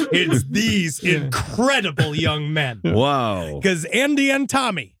life, it's these incredible young men. Wow. Because Andy and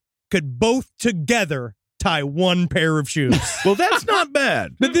Tommy could both together tie one pair of shoes. Well, that's not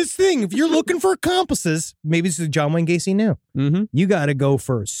bad. But this thing, if you're looking for accomplices, maybe this is John Wayne Gacy knew. Mm-hmm. You got to go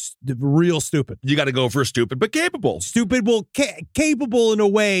for real stupid. You got to go for stupid but capable. Stupid, capable in a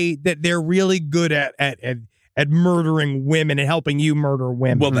way that they're really good at murdering women and helping you murder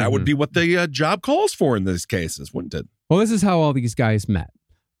women. Well, that would be what the job calls for in these cases, wouldn't it? Well, this is how all these guys met.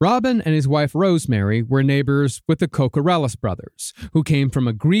 Robin and his wife Rosemary were neighbors with the Kokoraleis brothers, who came from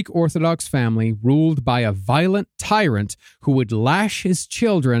a Greek Orthodox family ruled by a violent tyrant who would lash his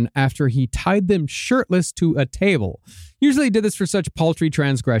children after he tied them shirtless to a table. Usually did this for such paltry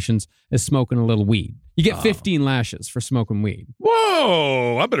transgressions as smoking a little weed. You get 15 lashes for smoking weed.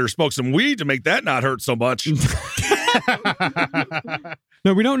 Whoa, I better smoke some weed to make that not hurt so much.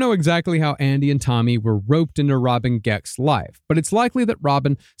 Now, we don't know exactly how Andy and Tommy were roped into Robin Gecht's life, but it's likely that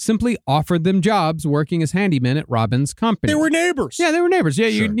Robin simply offered them jobs working as handymen at Robin's company. They were neighbors. Yeah, they were neighbors. Yeah,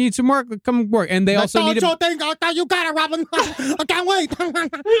 Sure. you need some work, come work. And they also needed... You got it, Robin. I can't wait.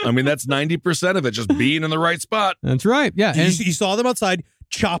 I mean, that's 90% of it, just being in the right spot. That's right, yeah. And You saw them outside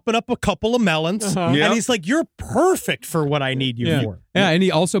chopping up a couple of melons, Uh-huh. Yeah. and he's like, "You're perfect for what I need you for." yeah, and he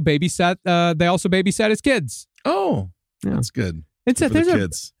also babysat, they also babysat his kids. Oh, Yeah. that's good. It's For the there's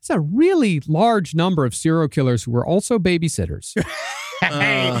kids. it's a really large number of serial killers who were also babysitters.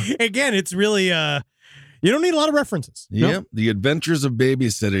 Hey, again, it's really you don't need a lot of references. Yep, The Adventures of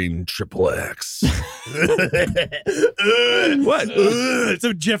Babysitting XXX. What?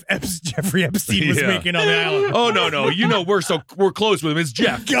 So Jeffrey Epstein was Yeah. making on the island. Oh, no. You know, we're close with him. It's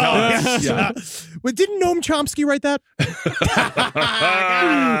Jeff. God. Yeah. But didn't Noam Chomsky write that?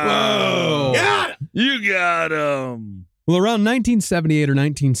 Whoa. God. You got him. Well, around 1978 or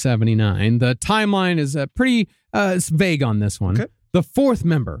 1979, the timeline is pretty it's vague on this one. Okay. The fourth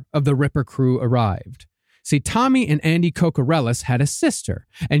member of the Ripper crew arrived. See, Tommy and Andy Kokoraleis had a sister,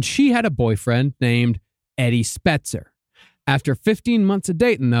 and she had a boyfriend named Eddie Spreitzer. After 15 months of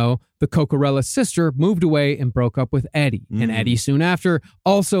dating, though, the Kokoraleis sister moved away and broke up with Eddie. And Eddie, soon after,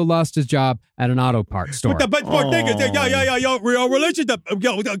 also lost his job at an auto parts store. But the best part thing is, your relationship,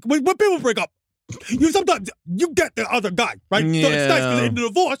 when people break up, sometimes you get the other guy, right? So it's nice because in the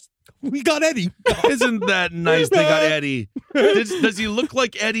divorce, we got Eddie. Isn't that nice? They got Eddie. Does he look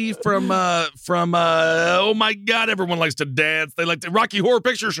like Eddie from oh my God, everyone likes to dance. They like the Rocky Horror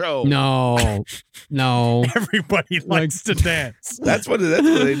Picture Show. No. Everybody likes to dance. That's what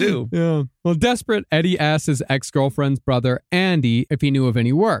they do. Yeah. Well, desperate, Eddie asked his ex-girlfriend's brother, Andy, if he knew of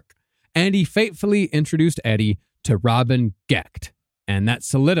any work. Andy fatefully introduced Eddie to Robin Gecht, and that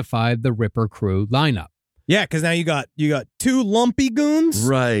solidified the Ripper crew lineup. Yeah, because now you got two lumpy goons.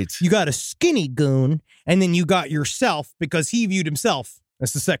 Right. You got a skinny goon, and then you got yourself because he viewed himself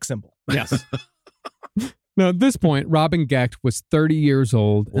as the sex symbol. Yes. Now, at this point, Robin Gecht was 30 years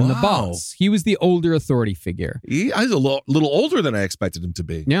old and the Wow. boss. He was the older authority figure. He's a little older than I expected him to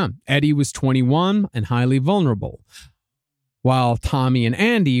be. Yeah. Eddie was 21 and highly vulnerable, while Tommy and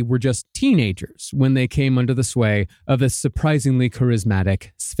Andy were just teenagers when they came under the sway of the surprisingly charismatic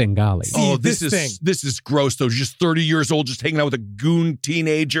Svengali. See, Oh, this this is gross, though. Just 30 years old, just hanging out with a goon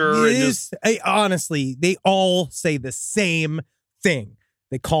teenager. And just, Honestly, they all say the same thing.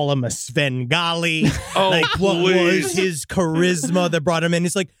 They call him a Svengali. Oh, like, what please. was his charisma that brought him in?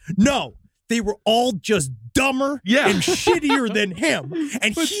 It's like, no, they were all just dumber and shittier than him.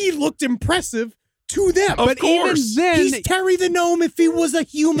 And he looked impressive to them. Of But course. even then, he's Terry the Gnome if he was a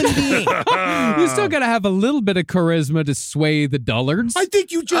human being. You still got to have a little bit of charisma to sway the dullards. I think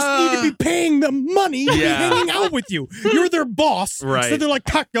you just need to be paying them money to be Yeah. hanging out with you. You're their boss. Right. So they're like,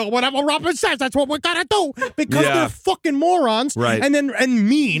 whatever Robin says, that's what we gotta do. Because Yeah. they're fucking morons. Right. And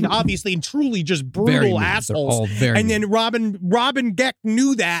mean, obviously, and truly just brutal Very mean. They're assholes. all very and mean. then Robin Gecht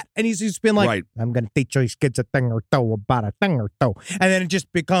knew that, and he's just been like, Right. I'm gonna teach these kids a thing or two about a thing or two. And then it just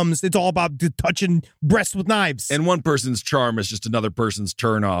becomes, it's all about touching breasts with knives. And one person's charm is just another person's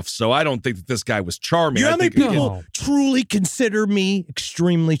turn off. So I don't think that this guy was charming. You know I how many think people No. truly consider me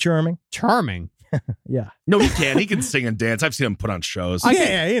extremely charming? Charming. Yeah. No, he can. He can sing and dance. I've seen him put on shows.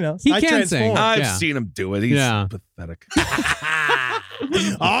 Yeah, you know. He I can transform. sing. I've Yeah. seen him do it. He's pathetic.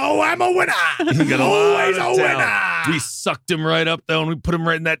 Oh, I'm a winner. He got Always lot a of winner. talent. We sucked him right up, though, and we put him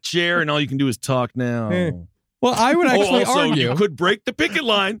right in that chair, and all you can do is talk now. Well, I would actually also, argue. you could break the picket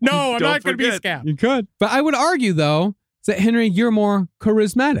line. No, I'm Don't not going to be a forget. scout. You could. But I would argue, though, that, Henry, you're more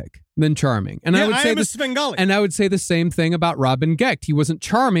charismatic than charming. And I would say am a this, Svengali. and I would say the same thing about Robin Gecht. He wasn't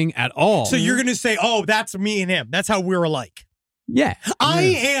charming at all. So you're going to say, oh, that's me and him. That's how we're alike. yeah. I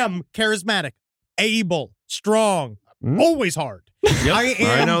am charismatic, able, strong, always hard. Yep, I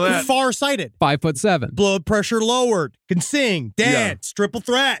am know that. far-sighted, 5'7". blood pressure lowered, can sing, dance, triple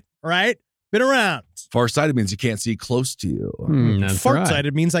threat, right? Been around. Farsighted means you can't see close to you. That's right.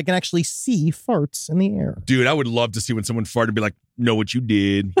 Fart-sighted means I can actually see farts in the air. Dude, I would love to see when someone farted and be like, know what you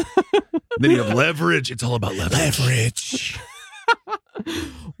did. Then you have leverage. It's all about leverage.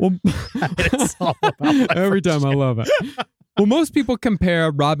 Well, It's all about every time I love it. Well, most people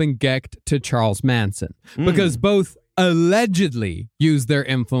compare Robin Gecht to Charles Manson because both allegedly used their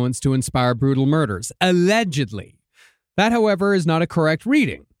influence to inspire brutal murders. Allegedly. That, however, is not a correct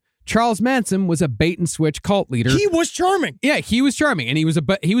reading. Charles Manson was a bait-and-switch cult leader. He was charming. Yeah, he was charming, and he was a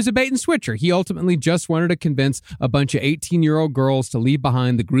bait-and-switcher. He ultimately just wanted to convince a bunch of 18-year-old girls to leave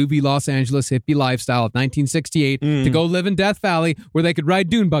behind the groovy Los Angeles hippie lifestyle of 1968 to go live in Death Valley where they could ride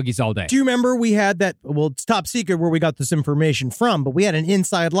dune buggies all day. Do you remember we had that, well, it's top secret where we got this information from, but we had an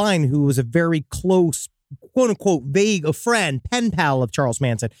inside line who was a very close, quote-unquote, vague friend, pen pal of Charles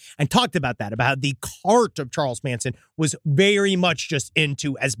Manson, and talked about that, about the cart of Charles Manson was very much just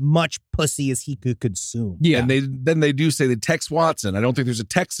into as much pussy as he could consume. Yeah. And they do say that Tex Watson, I don't think there's a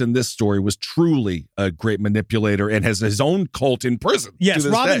Tex in this story, was truly a great manipulator and has his own cult in prison. Yes, to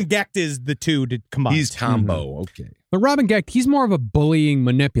this Robin day. Gecht is the two to combine. He's combo. Okay. But Robin Gecht, he's more of a bullying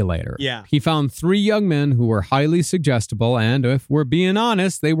manipulator. Yeah. He found 3 young men who were highly suggestible, and if we're being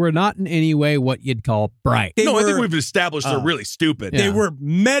honest, they were not in any way what you'd call bright. They I think were- we've established they're really stupid. They Yeah. were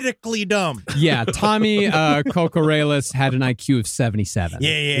medically dumb. Yeah, Tommy Kokoraleis had an IQ of 77. Yeah,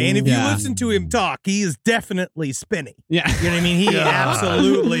 and if you Yeah. listen to him talk, he is definitely spinny. Yeah. You know what I mean? He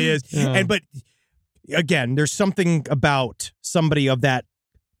absolutely is. Yeah. But again, there's something about somebody of that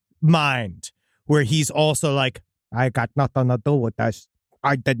mind where he's also like, I got nothing to do with this.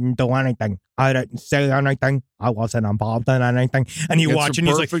 I didn't do anything. I didn't say anything. I wasn't involved in anything. And you It's watch a and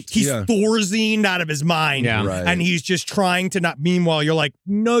he's like, perfect- he's yeah. Thorazine out of his mind. Yeah. Right. And he's just trying to not. Meanwhile, you're like,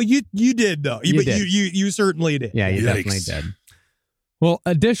 no, you did though. You But did. you certainly did. Yeah, you Yikes. definitely did. Well,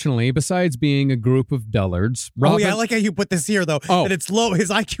 additionally, besides being a group of dullards, Oh yeah, I like how you put this here though. Oh. That it's low. His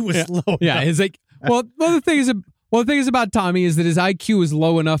IQ was low. yeah, his like, the thing is about Tommy is that his IQ is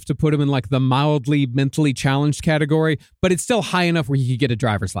low enough to put him in like the mildly mentally challenged category, but it's still high enough where he could get a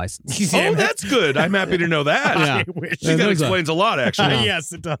driver's license. Oh, that's good. I'm happy to know that. Yeah. That explains a lot, actually.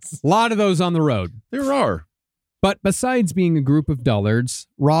 Yes, it does. A lot of those on the road. There are. But besides being a group of dullards,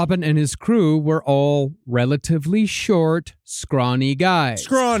 Robin and his crew were all relatively short, scrawny guys.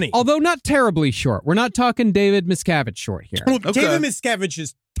 Scrawny. Although not terribly short. We're not talking David Miscavige short here. David Miscavige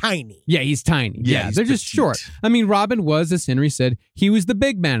is tiny. Yeah, he's tiny. Yeah, Yeah, they're just short. I mean, Robin was, as Henry said, he was the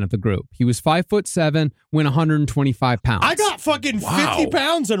big man of the group. He was 5'7", weighing 125 pounds. I got fucking 50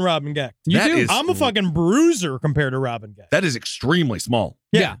 pounds on Robin Gecht. You That do? is- I'm a fucking bruiser compared to Robin Gecht. That is extremely small.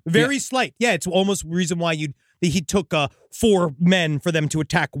 Yeah. Very slight. Yeah, it's almost the reason why he took 4 men for them to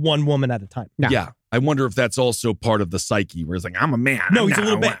attack one woman at a time. Yeah. I wonder if that's also part of the psyche where it's like, I'm a man. No, I'm he's a not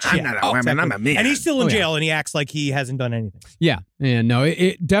little bitch. I'm Yeah. not a woman. Exactly. I'm a man. And he's still in Oh, yeah. jail, and he acts like he hasn't done anything. Yeah. No,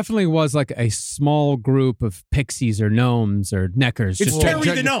 it definitely was like a small group of pixies or gnomes or neckers. It's Terry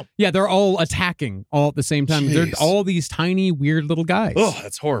the Gnome. Yeah, they're all attacking all at the same time. They're Jeez. all these tiny, weird little guys. Oh,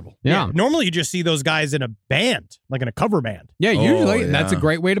 that's horrible. Yeah. Normally, you just see those guys in a band, like in a cover band. Yeah, usually. And that's a yeah.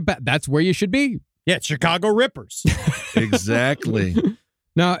 great way to bet. That's where you should be. Yeah, it's Chicago Rippers. Exactly.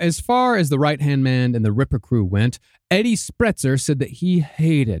 Now, as far as the right-hand man and the Ripper crew went, Eddie Spreitzer said that he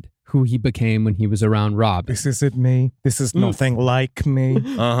hated who he became when he was around Robin. This isn't me. This is nothing like me.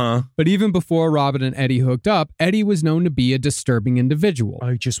 Uh-huh. But even before Robin and Eddie hooked up, Eddie was known to be a disturbing individual.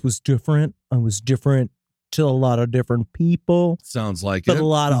 I just was different. I was different to a lot of different people. Sounds like But it. a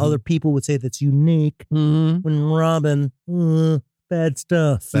lot of other people would say that's unique. Mm-hmm. When Robin, bad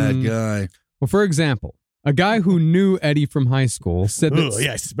stuff. Bad guy. Well, for example, a guy who knew Eddie from high school said that...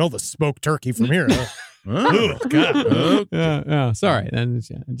 I smell the smoked turkey from here. Oh, God. Yeah, sorry. I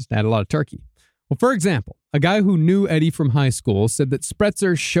just had a lot of turkey. Well, for example, a guy who knew Eddie from high school said that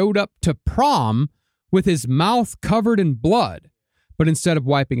Spreitzer showed up to prom with his mouth covered in blood. But instead of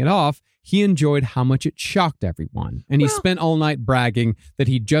wiping it off, he enjoyed how much it shocked everyone. And he spent all night bragging that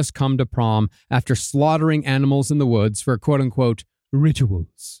he'd just come to prom after slaughtering animals in the woods for quote-unquote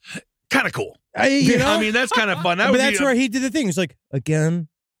rituals. Kind of cool. I mean, that's kind of fun. but that's where he did the thing. He's like, again,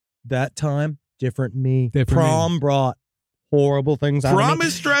 that time, different me. Different Prom brought horrible things out of Prom me.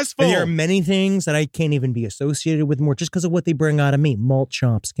 is stressful. And there are many things that I can't even be associated with more just because of what they bring out of me. Malt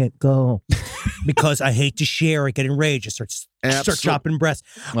chops can't go because I hate to share. I get enraged. I start chopping breasts.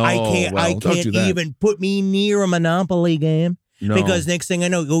 I can't. well, I don't do can't that. even put me near a Monopoly game. No. Because next thing I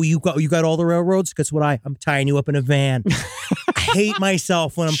know, you got all the railroads. Guess what? I'm tying you up in a van. I hate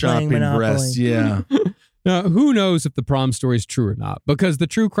myself when I'm playing Shopping Monopoly. breasts, yeah. Now, who knows if the prom story is true or not? Because the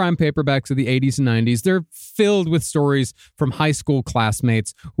true crime paperbacks of the 80s and 90s, they're filled with stories from high school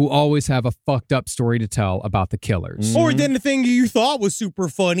classmates who always have a fucked up story to tell about the killers. Or then the thing you thought was super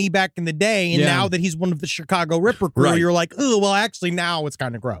funny back in the day, and Yeah. now that he's one of the Chicago Ripper crew, Right. you're like, oh, well, actually, now it's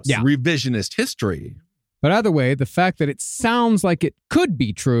kind of gross. Yeah. Revisionist history. But either way, the fact that it sounds like it could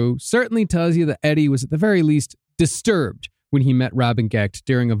be true certainly tells you that Eddie was at the very least disturbed when he met Robin Gecht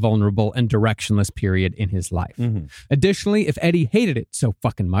during a vulnerable and directionless period in his life. Mm-hmm. Additionally, if Eddie hated it so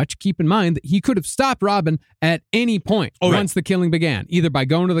fucking much, keep in mind that he could have stopped Robin at any point once the killing began, either by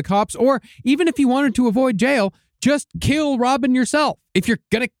going to the cops or even if he wanted to avoid jail, just kill Robin yourself. If you're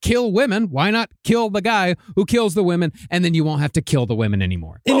going to kill women, why not kill the guy who kills the women, and then you won't have to kill the women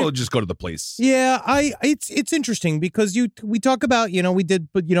anymore? Oh, just go to the police. Yeah, it's interesting because we talk about, we did,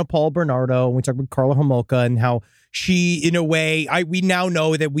 Paul Bernardo, and we talked about Carla Homolka and how she, in a way, we now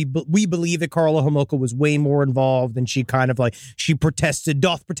know that we believe that Carla Homolka was way more involved, and she kind of she protested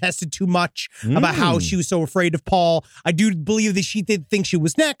too much about how she was so afraid of Paul. I do believe that she did think she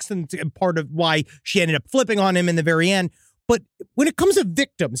was next, and part of why she ended up flipping on him in the very end. But when it comes to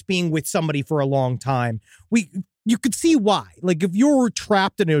victims being with somebody for a long time, you could see why. Like if you're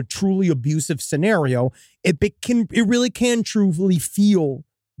trapped in a truly abusive scenario, it really can truly feel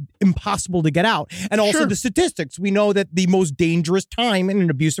impossible to get out. And also the statistics, we know that the most dangerous time in an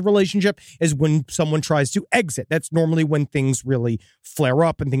abusive relationship is when someone tries to exit. That's normally when things really flare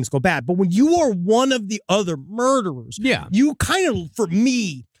up and things go bad. But when you are one of the other murderers, you kind of, for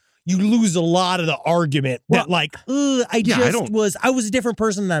me, you lose a lot of the argument that I was a different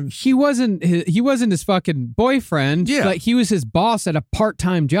person then. He wasn't his fucking boyfriend. Yeah. Like he was his boss at a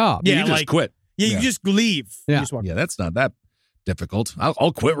part-time job. Yeah, You just quit. Yeah, you just leave. Yeah. You just walk. Yeah, that's not that difficult.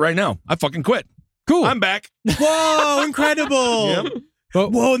 I'll quit right now. I fucking quit. Cool. I'm back. Whoa, incredible. Yep.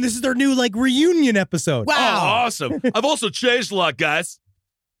 Whoa, and this is their new reunion episode. Oh, awesome. I've also changed a lot, guys.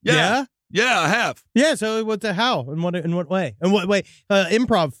 Yeah? Yeah, I have. Yeah, so what's the how? In what way? In what way?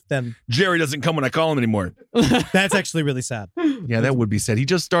 Improv then. Jerry doesn't come when I call him anymore. That's actually really sad. Yeah, that would be sad. He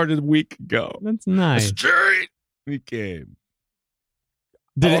just started a week ago. That's nice. Jerry. He came.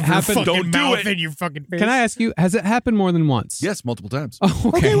 Did it happen? Don't do it. You fucking face. Can I ask you, has it happened more than once? Yes, multiple times. Oh,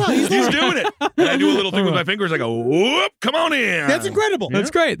 okay. well, He's doing it. And I do a little thing with my fingers. I go, whoop, come on in. That's incredible.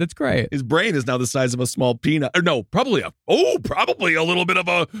 That's great. That's great. His brain is now the size of a small peanut. Or no, probably a little bit of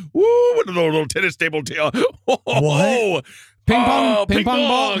a, what a little tennis table. What? Ping pong, ping pong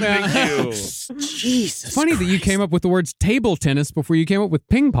ball. Thank you. Jesus. It's funny that you came up with the words table tennis before you came up with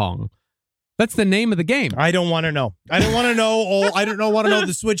ping pong. That's the name of the game. I don't want to know. I don't want to know. Want to know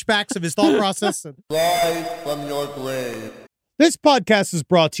the switchbacks of his thought process. Rise from your grave. This podcast is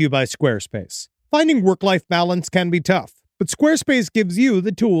brought to you by Squarespace. Finding work-life balance can be tough, but Squarespace gives you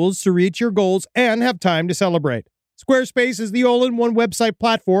the tools to reach your goals and have time to celebrate. Squarespace is the all-in-one website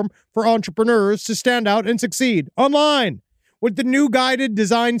platform for entrepreneurs to stand out and succeed online. With the new guided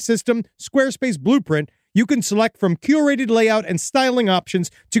design system, Squarespace Blueprint, you can select from curated layout and styling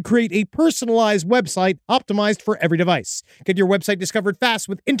options to create a personalized website optimized for every device. Get your website discovered fast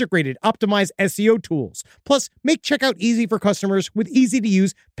with integrated, optimized SEO tools. Plus, make checkout easy for customers with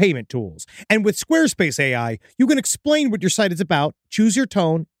easy-to-use payment tools. And with Squarespace AI, you can explain what your site is about, choose your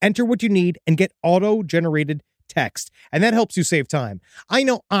tone, enter what you need, and get auto-generated text. And that helps you save time. I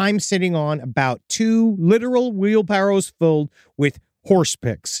know I'm sitting on about 2 literal wheelbarrows filled with horse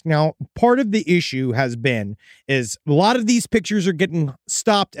pics. Now, part of the issue is a lot of these pictures are getting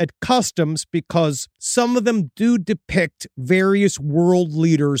stopped at customs because some of them do depict various world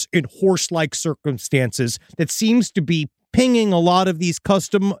leaders in horse-like circumstances that seems to be pinging a lot of these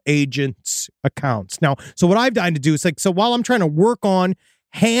custom agents' accounts. Now, so what I've done to do is while I'm trying to work on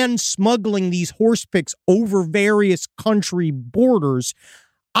hand smuggling these horse pics over various country borders,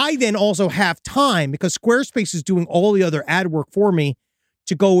 I then also have time, because Squarespace is doing all the other ad work for me,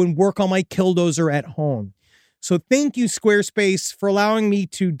 to go and work on my Killdozer at home. So thank you, Squarespace, for allowing me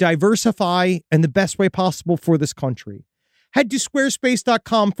to diversify in the best way possible for this country. Head to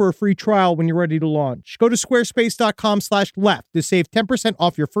squarespace.com for a free trial when you're ready to launch. Go to squarespace.com/left to save 10%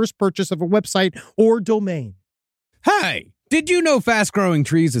 off your first purchase of a website or domain. Hey! Did you know Fast Growing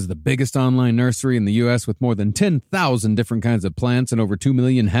Trees is the biggest online nursery in the U.S. with more than 10,000 different kinds of plants and over 2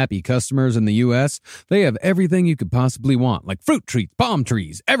 million happy customers in the U.S.? They have everything you could possibly want, like fruit trees, palm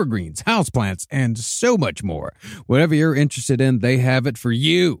trees, evergreens, houseplants, and so much more. Whatever you're interested in, they have it for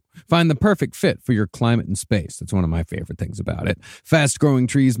you. Find the perfect fit for your climate and space. That's one of my favorite things about it. Fast Growing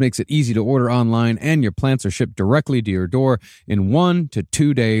Trees makes it easy to order online, and your plants are shipped directly to your door in 1 to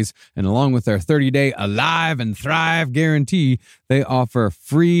 2 days. And along with their 30-day Alive and Thrive guarantee, they offer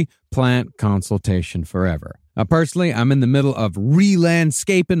free plant consultation forever. Now, personally, I'm in the middle of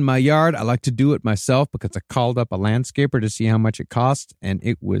re-landscaping my yard. I like to do it myself because I called up a landscaper to see how much it cost, and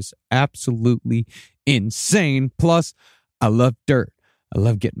it was absolutely insane. Plus, I love dirt. I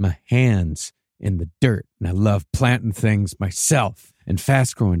love getting my hands in the dirt, and I love planting things myself. And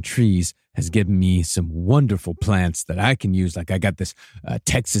Fast Growing Trees has given me some wonderful plants that I can use. Like I got this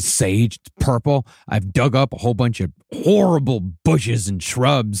Texas sage, it's purple. I've dug up a whole bunch of horrible bushes and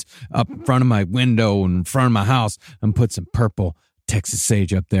shrubs up in front of my window and in front of my house and put some purple Texas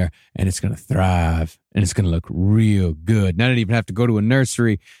sage up there, and it's going to thrive, and it's going to look real good. And I didn't even have to go to a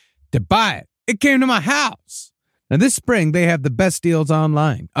nursery to buy it. It came to my house. Now, this spring, they have the best deals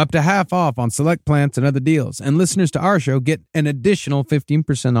online, up to half off on select plants and other deals. And listeners to our show get an additional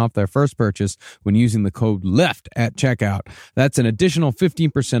 15% off their first purchase when using the code LEFT at checkout. That's an additional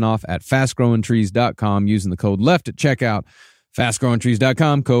 15% off at fastgrowingtrees.com using the code LEFT at checkout.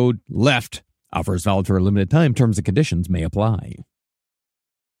 Fastgrowingtrees.com, code LEFT. Offer is valid for a limited time. Terms and conditions may apply.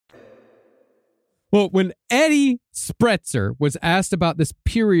 Well, when Eddie Spreitzer was asked about this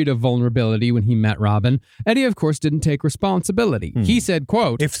period of vulnerability when he met Robin, Eddie, of course, didn't take responsibility. He said,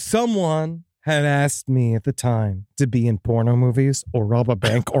 quote, If someone had asked me at the time to be in porno movies or rob a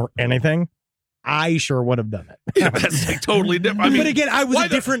bank or anything, I sure would have done it. Yeah, that's like totally different. I mean, but again, I was a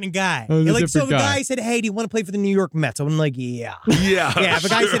different guy. I was a Like, so different the guy. guy said, "Hey, do you want to play for the New York Mets?" I'm like, "Yeah, yeah. yeah." If a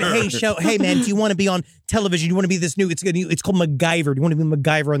guy said, "Hey man, do you want to be on television? Do you want to be this new? It's called MacGyver. Do you want to be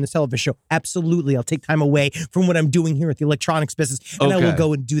MacGyver on this television show?" Absolutely. I'll take time away from what I'm doing here at the electronics business, and I will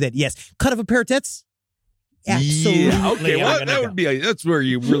go and do that. Yes. Cut off a pair of tits. Absolutely. Yeah, okay, well, that would be that's where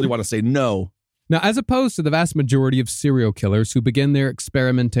you really want to say no. Now, as opposed to the vast majority of serial killers who begin their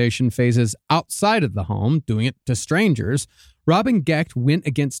experimentation phases outside of the home, doing it to strangers, Robin Gecht went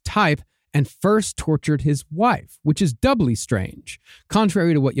against type and first tortured his wife, which is doubly strange.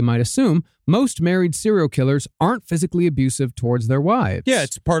 Contrary to what you might assume, most married serial killers aren't physically abusive towards their wives. Yeah,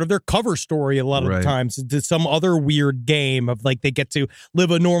 it's part of their cover story a lot of the times. It's some other weird game of like they get to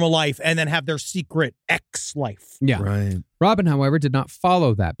live a normal life and then have their secret ex life. Yeah. Right. Robin, however, did not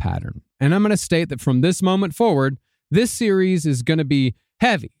follow that pattern. And I'm going to state that from this moment forward, this series is going to be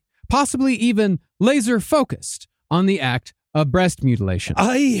heavy, possibly even laser focused on the act of breast mutilation.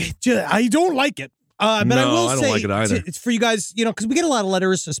 I don't like it. But No, I will I don't say like it either. It's for you guys, because we get a lot of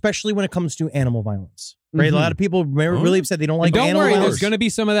letters, especially when it comes to animal violence. Right? A lot of people are really upset. They don't like Don't animal worry, violence. there's going to be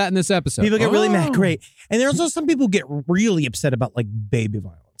some of that in this episode. People get really mad. Great. And there's also some people get really upset about like baby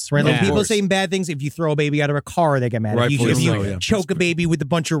violence, right? Like Yeah. people saying bad things. If you throw a baby out of a car, they get mad. If you Rightfully so, yeah. choke a baby with a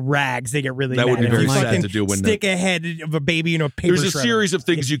bunch of rags, they get really That mad. would be If very you sad fucking to do, wouldn't stick a head of a baby in a paper There's a shredder. series of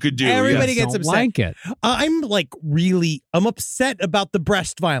things you could do. Everybody yes. gets Don't upset. like it. I'm upset about the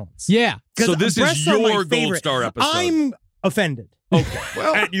breast violence. Yeah. So this is breasts are my your gold favorite. star episode. I'm offended. Okay,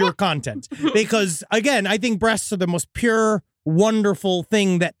 at your content because again, I think breasts are the most pure, wonderful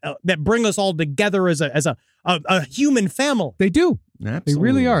thing that bring us all together as a human family. They do. Absolutely. They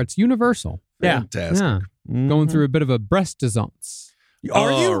really are. It's universal. Fantastic. Yeah. Going through a bit of a breast-dance.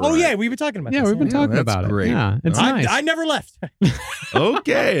 Are you? All Oh right. yeah, we've been talking about Yeah, this. we've been talking that's about great. it. Yeah, it's nice. I never left,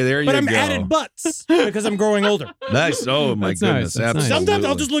 Okay, there you but go. I'm added butts because I'm growing older. Nice. Oh my That's nice. goodness. That's nice. Absolutely. Sometimes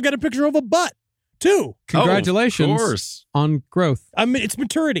I'll just look at a picture of a butt too. Congratulations Oh, of course. on growth. I mean, it's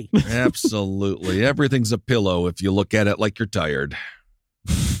maturity. Absolutely. Everything's a pillow if you look at it like you're tired.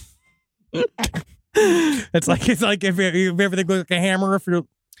 It's like if everything looks like a hammer. If you're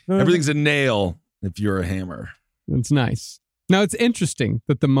Everything's a nail if you're a hammer. It's nice. Now, it's interesting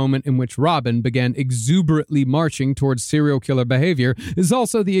that the moment in which Robin began exuberantly marching towards serial killer behavior is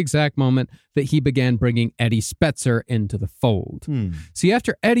also the exact moment that he began bringing Eddie Spreitzer into the fold. See,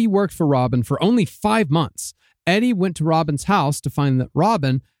 after Eddie worked for Robin for only 5 months, Eddie went to Robin's house to find that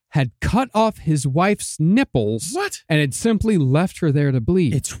Robin had cut off his wife's nipples. What? And had simply left her there to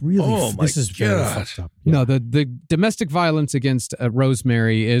bleed. It's really Oh, my this is very God. fucked up. No, the domestic violence against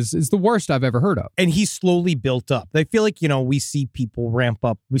Rosemary is the worst I've ever heard of. And he slowly built up. I feel like, we see people ramp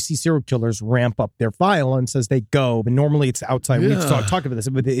up. We see serial killers ramp up their violence as they go. But normally it's outside. We've talked about this,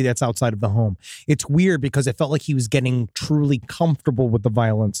 but it's outside of the home. It's weird because it felt like he was getting truly comfortable with the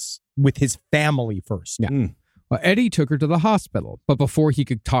violence with his family first. Yeah. Well, Eddie took her to the hospital, but before he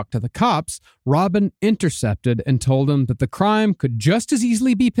could talk to the cops, Robin intercepted and told him that the crime could just as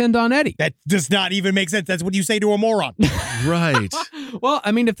easily be pinned on Eddie. That does not even make sense. That's what you say to a moron. Right. Well,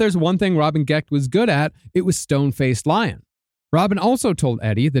 I mean, if there's one thing Robin Gecht was good at, it was stone-faced lying. Robin also told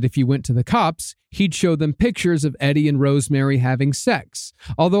Eddie that if he went to the cops, he'd show them pictures of Eddie and Rosemary having sex.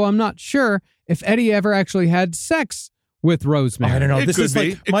 Although I'm not sure if Eddie ever actually had sex with Rosemary. I don't know. It This could is be.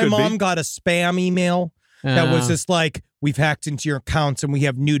 like It my could mom be. got a spam email that was just like, we've hacked into your accounts and we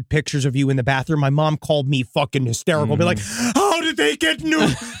have nude pictures of you in the bathroom. My mom called me fucking hysterical. Be like, how did they get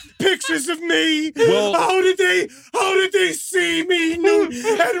nude pictures of me? Well- how did they see me nude?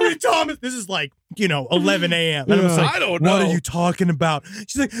 Henry Thomas. This is like, 11 a.m. And I was like, I don't what know. are you talking about?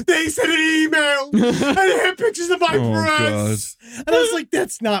 She's like, they sent an email and they had pictures of my breasts. And I was like,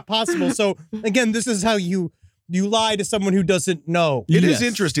 that's not possible. So again, this is how you lie to someone who doesn't know. It is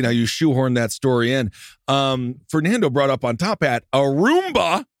interesting how you shoehorn that story in. Fernando brought up on Top Hat, a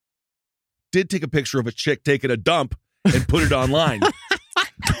Roomba did take a picture of a chick taking a dump and put it online.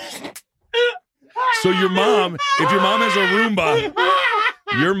 So your mom, if your mom has a Roomba,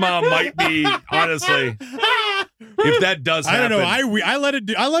 your mom might be, honestly, if that does happen. I don't know.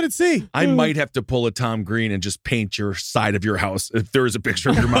 I let it see. I might have to pull a Tom Green and just paint your side of your house. If there is a picture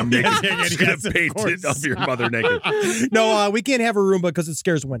of your mom naked, just gonna yes, of paint it course. of your mother naked. No, we can't have a Roomba because it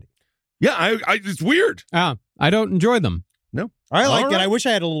scares Wendy. Yeah, it's weird. I don't enjoy them. No, I like All it. right. I wish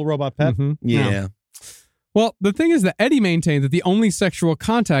I had a little robot pet. Mhm. Yeah. Well, the thing is that Eddie maintained that the only sexual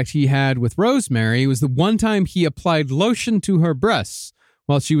contact he had with Rosemary was the one time he applied lotion to her breasts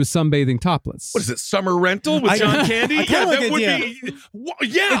while she was sunbathing topless. What is it? Summer rental with John Candy? I kinda like that it, would yeah. be.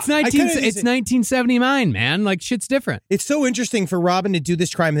 Yeah. It's 1979, man. Like, shit's different. It's so interesting for Robin to do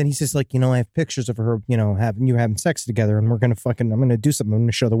this crime. And then he says, like, I have pictures of her, having sex together, and I'm going to do something. I'm going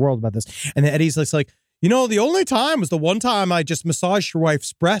to show the world about this. And then Eddie's like, the only time was the one time I just massaged your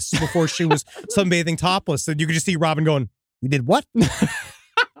wife's breasts before she was sunbathing topless. And you could just see Robin going, you did what?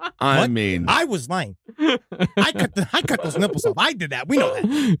 I What? mean, I was lying. I cut those nipples off. I did that. We know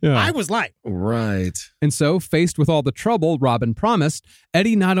that. Yeah. I was lying. right. And so, faced with all the trouble Robin promised,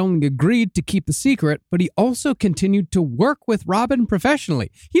 Eddie not only agreed to keep the secret, but he also continued to work with Robin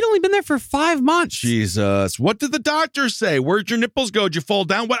professionally. He'd only been there for 5 months. Jesus. What did the doctors say? Where'd your nipples go? Did you fall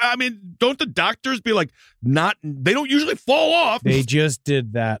down? What? I mean, don't the doctors be like, they don't usually fall off. They just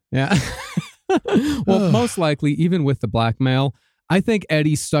did that. Yeah. Well, most likely, even with the blackmail, I think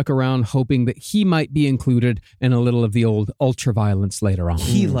Eddie stuck around hoping that he might be included in a little of the old ultraviolence later on.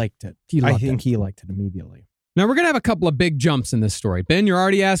 He liked it. He loved I think he liked it immediately. Now, we're going to have a couple of big jumps in this story. Ben, you're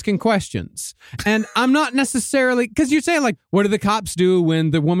already asking questions. And I'm not necessarily, because you're saying, like, what did the cops do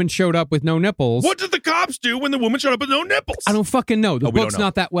when the woman showed up with no nipples? What did the cops do when the woman showed up with no nipples? I don't fucking know. The book's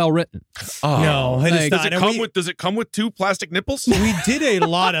not that well written. No, Like, it's not. Does it come with 2 plastic nipples? We did a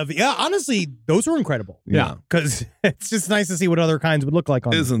lot of, honestly, those were incredible. Yeah. Because it's just nice to see what other kinds would look like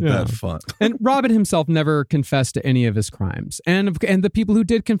on them. Isn't that fun? And Robin himself never confessed to any of his crimes. And the people who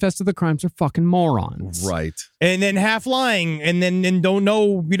did confess to the crimes are fucking morons. Right. And then half lying, and then we don't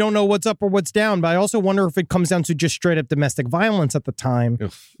know what's up or what's down. But I also wonder if it comes down to just straight up domestic violence at the time.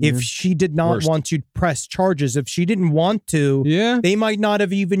 If she did not want to press charges, if she didn't want to, they might not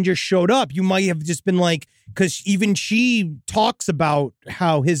have even just showed up. You might have just been like, because even she talks about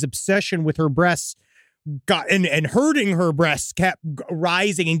how his obsession with her breasts got and hurting her breasts kept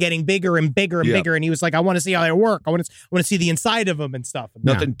rising and getting bigger and bigger and bigger, and he was like, I want to see how they work. I want to see the inside of them and stuff.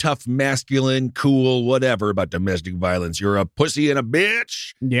 Nothing tough, masculine, cool, whatever about domestic violence. You're a pussy and a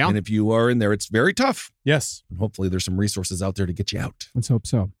bitch. Yeah. And if you are in there, it's very tough. Yes. And hopefully there's some resources out there to get you out. Let's hope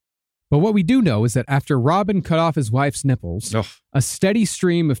so. But what we do know is that after Robin cut off his wife's nipples, a steady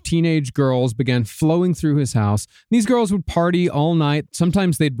stream of teenage girls began flowing through his house. These girls would party all night.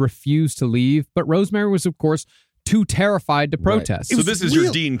 Sometimes they'd refuse to leave. But Rosemary was, of course, too terrified to protest. Right. So this is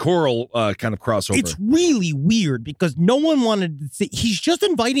your Dean Coral kind of crossover. It's really weird because no one wanted to see. He's just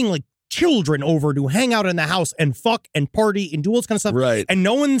inviting like children over to hang out in the house and fuck and party and do all this kind of stuff. Right. And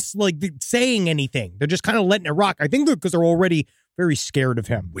no one's like saying anything. They're just kind of letting it rock. I think because they're already very scared of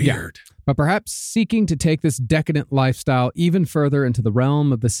him. Weird. But perhaps seeking to take this decadent lifestyle even further into the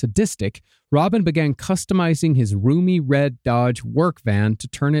realm of the sadistic, Robin began customizing his roomy red Dodge work van to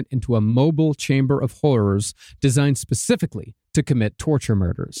turn it into a mobile chamber of horrors designed specifically to commit torture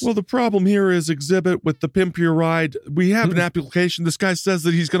murders. Well, the problem here is Exhibit with the Pimp Your Ride. We have an application. This guy says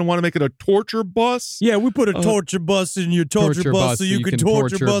that he's going to want to make it a torture bus. Yeah, we put a torture bus in your torture bus so you can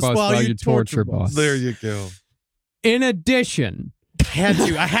torture bus while you torture bus. There you go. In addition,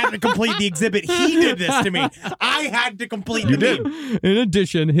 I had to complete the exhibit. He did this to me. I had to complete the did. In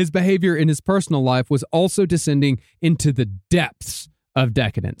addition, his behavior in his personal life was also descending into the depths of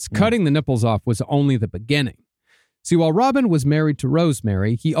decadence. Cutting the nipples off was only the beginning. See, while Robin was married to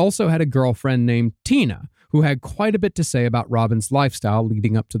Rosemary, he also had a girlfriend named Tina, who had quite a bit to say about Robin's lifestyle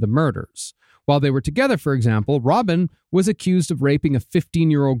leading up to the murders. While they were together, for example, Robin was accused of raping a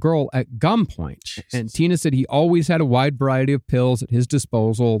 15-year-old girl at gunpoint. Jesus. And Tina said he always had a wide variety of pills at his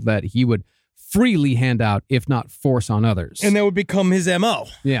disposal that he would freely hand out, if not force on others. And that would become his MO.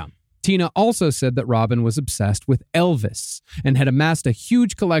 Yeah. Tina also said that Robin was obsessed with Elvis and had amassed a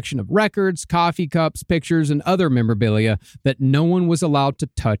huge collection of records, coffee cups, pictures, and other memorabilia that no one was allowed to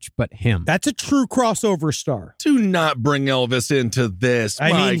touch but him. That's a true crossover star. Do not bring Elvis into this.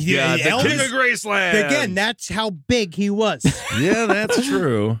 I My mean, God, Elvis, the King of Graceland. Again, that's how big he was. Yeah, that's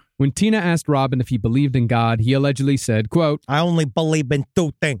true. When Tina asked Robin if he believed in God, he allegedly said, quote, I only believe in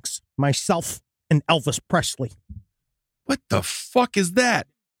 2 things, myself and Elvis Presley. What the fuck is that?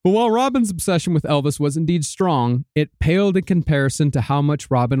 But while Robin's obsession with Elvis was indeed strong, it paled in comparison to how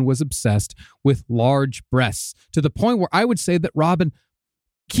much Robin was obsessed with large breasts, to the point where I would say that Robin,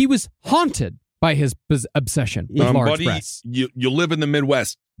 he was haunted by his obsession with large buddy, breasts. You live in the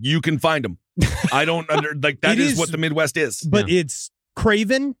Midwest. You can find them. I don't that is what the Midwest is. But it's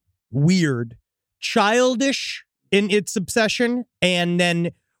craven, weird, childish in its obsession, and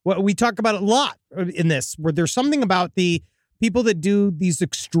then what we talk about a lot in this, where there's something about the people that do these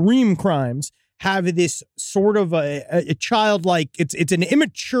extreme crimes have this sort of a childlike, it's an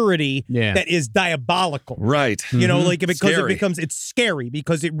immaturity that is diabolical. Right. You know, like because Scary. it's scary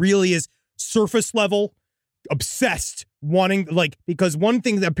because it really is surface level, obsessed, wanting, like, because one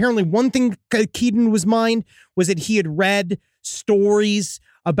thing keyed into his mind was that he had read stories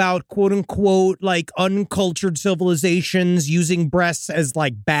about quote unquote like uncultured civilizations using breasts as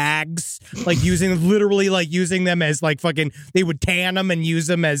like bags, like using them as like fucking, they would tan them and use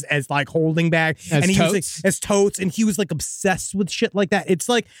them as like holding bags as and he totes? was like, as totes, and he was like obsessed with shit like that. It's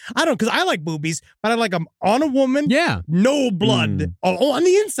like, I don't, because I like boobies, but I like them on a woman. Yeah. No blood. On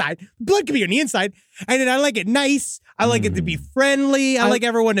the inside. Blood can be on the inside. And then I like it nice. I like it to be friendly. I like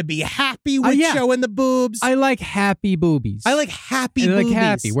everyone to be happy with showing the boobs. I like happy boobies. I like happy I like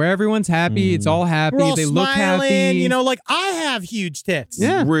boobies. happy, where everyone's happy, it's all happy, We're all they smiling, look happy. You know, like I have huge tits.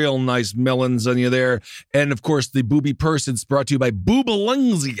 Yeah. Real nice melons on you there. And of course, the booby person's brought to you by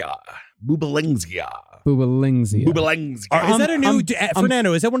Boobalingsia. Boobalingsia. Boobalingsia. Boobalingsia. Is that a new,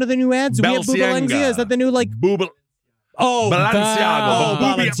 Fernando, is that one of the new ads? Do we have Boobalingsia? Is that the new, like, Oh,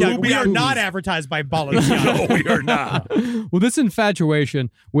 Balenciaga. We are not advertised by Balenciaga. No, we are not. Well, this infatuation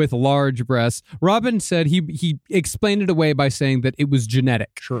with large breasts, Robin said he explained it away by saying that it was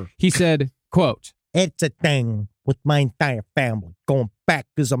genetic. Sure. He said, quote, "It's a thing with my entire family, going back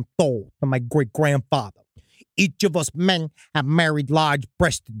as I'm told to my great-grandfather. Each of us men have married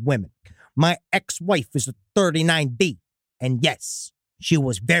large-breasted women. My ex-wife is a 39D, and yes, she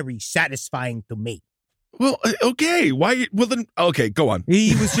was very satisfying to me." Well, okay. Why? Well, then, okay, go on.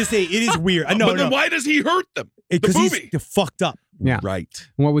 He was just it is weird. But then why does he hurt them? Because he's fucked up. Yeah. Right.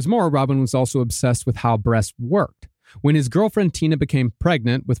 And what was more, Robin was also obsessed with how breasts worked. When his girlfriend Tina became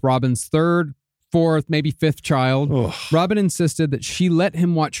pregnant with Robin's third, fourth, maybe fifth child, Robin insisted that she let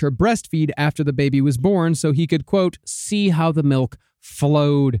him watch her breastfeed after the baby was born so he could, quote, see how the milk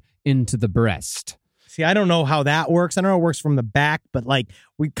flowed into the breast. See, I don't know how that works. I don't know how it works from the back, but like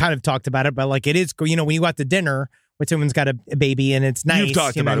we kind of talked about it, but like it is, when you go out to dinner when someone's got a baby and it's nice. You've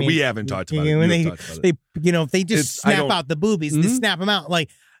talked about it. We haven't talked about it. When they just snap out the boobies, they snap them out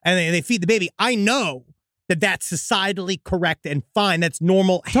and they feed the baby. I know that's societally correct and fine. That's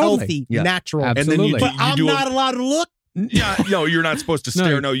normal, healthy, natural. Absolutely. But I'm not allowed to look. Yeah, no, you're not supposed to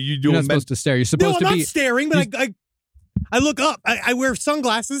stare. No, you're not supposed to stare. You're supposed to be. I'm not staring, but I look up. I wear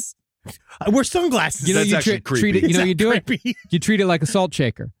sunglasses. You know, that's you treat it. You know, you do it. You treat it like a salt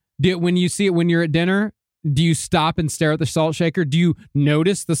shaker. When you see it when you're at dinner, do you stop and stare at the salt shaker? Do you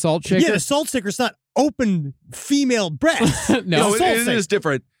notice the salt shaker? Yeah, the salt shaker's not open female breasts. No, it is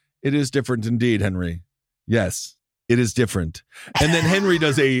different. It is different indeed, Henry. Yes, it is different. And then Henry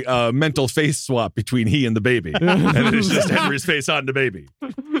does a mental face swap between he and the baby, and it's just Henry's face on the baby.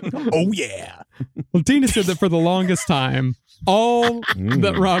 Oh yeah. Well, Tina said that for the longest time, all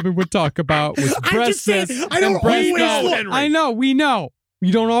that Robin would talk about was breast this and breast that. I know, we know.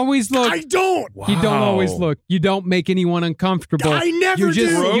 You don't always look. I don't. Wow. You don't always look. You don't make anyone uncomfortable. I never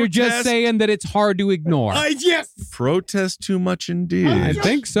do. You're just saying that it's hard to ignore. Yes. Protest too much indeed. I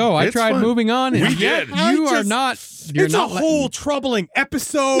think so. I tried moving on. And we did. You are not. You're it's not a whole troubling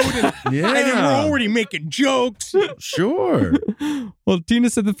episode. And, and then we're already making jokes. Sure. Well, Tina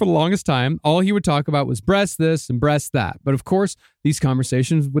said that for the longest time, all he would talk about was breast this and breast that. But of course, these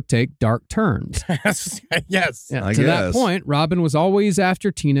conversations would take dark turns. Yes. Yeah, to that point, Robin was always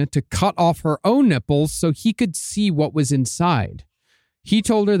after Tina to cut off her own nipples so he could see what was inside. He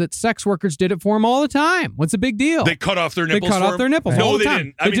told her that sex workers did it for him all the time. What's the big deal? They cut off their nipples. They cut off their nipples all the time.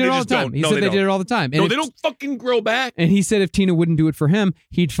 Didn't. They did it all the time. He said they did it all the time. No, they don't fucking grow back. And he said if Tina wouldn't do it for him,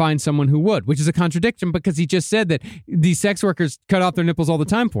 he'd find someone who would, which is a contradiction because he just said that these sex workers cut off their nipples all the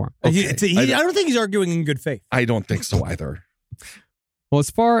time for him. Okay. I don't think he's arguing in good faith. I don't think so either. Well,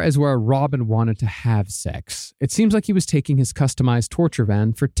 as far as where Robin wanted to have sex, it seems like he was taking his customized torture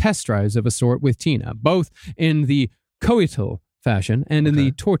van for test drives of a sort with Tina, both in the coital fashion and in the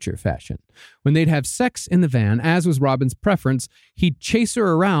torture fashion. When they'd have sex in the van, as was Robin's preference, he'd chase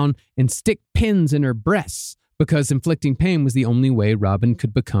her around and stick pins in her breasts because inflicting pain was the only way Robin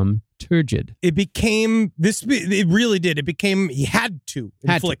could become turgid. It really did. It became, he had to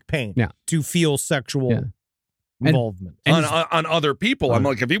inflict pain to feel sexual involvement. On other people. I'm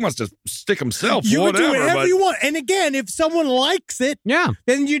like, if he wants to stick himself, you whatever. You can do whatever you want. And again, if someone likes it,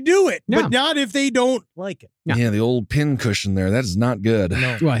 then you do it. But not if they don't like it. Yeah, the old pin cushion there. That is not good.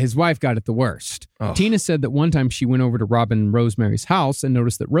 No. Well, his wife got it the worst. Oh. Tina said that one time she went over to Robin and Rosemary's house and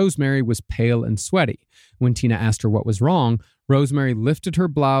noticed that Rosemary was pale and sweaty. When Tina asked her what was wrong, Rosemary lifted her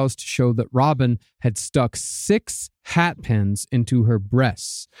blouse to show that Robin had stuck 6 hat pins into her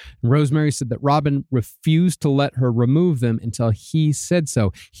breasts. And Rosemary said that Robin refused to let her remove them until he said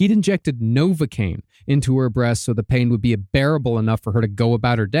so. He'd injected Novocaine into her breasts so the pain would be bearable enough for her to go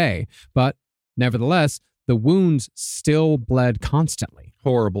about her day. But nevertheless, the wounds still bled constantly.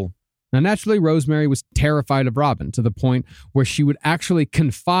 Horrible. Now, naturally, Rosemary was terrified of Robin to the point where she would actually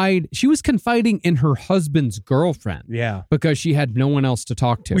confide. She was confiding in her husband's girlfriend. Yeah. Because she had no one else to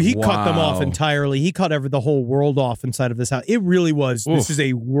talk to. Well, he cut them off entirely. He cut the whole world off inside of this house. It really was. Oof. This is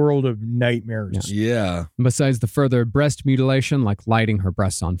a world of nightmares. Yeah. Besides the further breast mutilation, like lighting her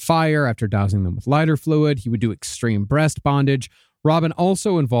breasts on fire after dousing them with lighter fluid, he would do extreme breast bondage. Robin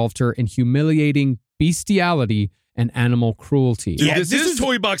also involved her in humiliating bestiality and animal cruelty. Dude, this is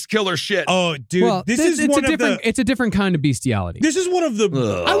Toy Box Killer shit. Oh, dude, well, it's a different kind of bestiality. This is one of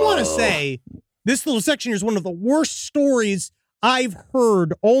the, I want to say, this little section here is one of the worst stories I've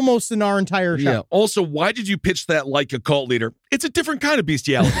heard almost in our entire show. Yeah. Also, why did you pitch that like a cult leader? It's a different kind of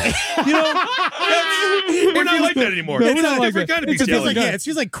bestiality. You know, we're not like that anymore. It's a different kind of bestiality. It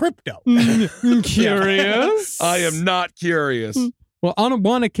feels like crypto. Curious? I am not curious. Well, on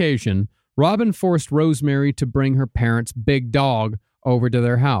one occasion, Robin forced Rosemary to bring her parents' big dog over to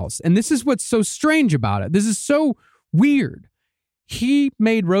their house. And this is what's so strange about it. This is so weird. He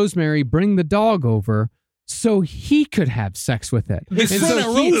made Rosemary bring the dog over so he could have sex with it.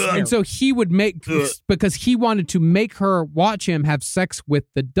 And so he would make, because he wanted to make her watch him have sex with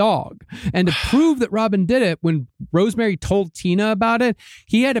the dog. And to prove that Robin did it, when Rosemary told Tina about it,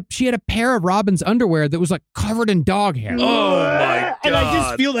 she had a pair of Robin's underwear that was like covered in dog hair. Oh my God. And I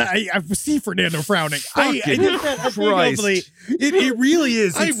just feel that I see Fernando frowning. It really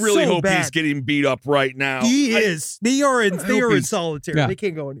is. I really hope bad. he's getting beat up right now. He is. They are in solitary. Yeah. They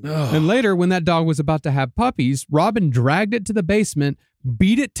can't go anywhere. And later, when that dog was about to have puppies, Robin dragged it to the basement,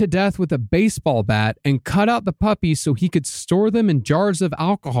 beat it to death with a baseball bat, and cut out the puppies so he could store them in jars of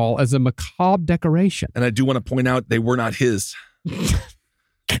alcohol as a macabre decoration. And I do want to point out they were not his.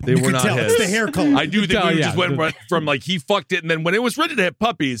 They were not his. It's the hair color. I do think we just went right from like he fucked it, and then when it was ready to have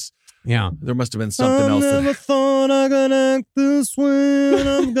puppies, there must have been something else. I never thought I could act this way, and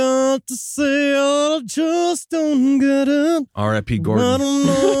I've got to say I just don't get it. R.I.P. I Gordon. don't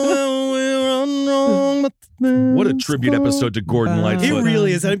know where I'm wrong, but What a tribute episode to Gordon Lightfoot. it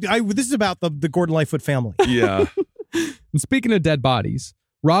really is. This is about the Gordon Lightfoot family. Yeah. And speaking of dead bodies,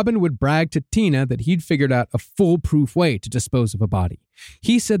 Robin would brag to Tina that he'd figured out a foolproof way to dispose of a body.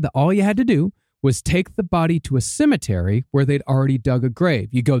 He said that all you had to do was take the body to a cemetery where they'd already dug a grave.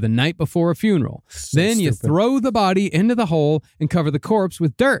 You go the night before a funeral. Then you throw the body into the hole and cover the corpse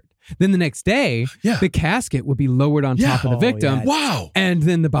with dirt. Then the next day, the casket would be lowered on top of the victim. Wow. And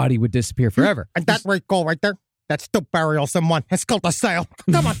then the body would disappear forever. And that right go right there. That's to burial someone. It's called a sale.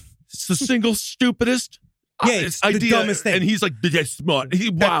 Come on. It's the single stupidest It's the idea. dumbest thing. And he's like, that's smart.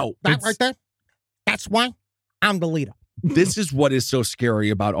 Wow. That right there. That's why I'm the leader. This is what is so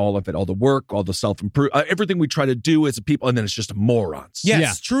scary about all of it, all the work, all the self-improvement, everything we try to do as a people, and then it's just morons.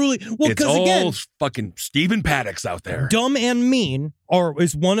 Yes, truly. Well, it's because all again, fucking Stephen Paddocks out there. dumb and mean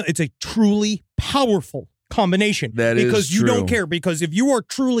it's a truly powerful combination. That is because you true. don't care. Because if you are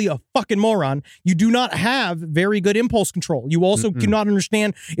truly a fucking moron, you do not have very good impulse control. You also cannot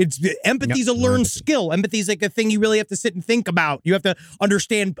understand. Empathy is a learned skill. Empathy is like a thing you really have to sit and think about. You have to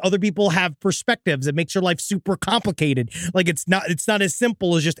understand other people have perspectives. It makes your life super complicated. Like it's not as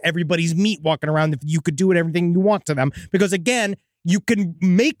simple as just everybody's meat walking around. If you could do everything you want to them, because again, you can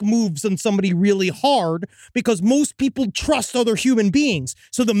make moves on somebody really hard because most people trust other human beings.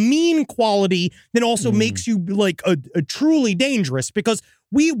 So the mean quality then also makes you like a truly dangerous because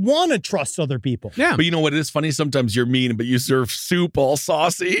we want to trust other people. Yeah. But you know what? It is funny. Sometimes you're mean, but you serve soup all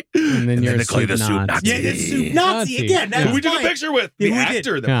saucy. And then you're they call you the soup Nazi. Nazi. Yeah, it's soup Nazi again. That's Who we took a fine. picture with. Yeah, The we did.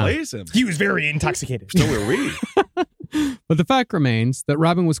 actor that plays him. He was very intoxicated. So were we. But the fact remains that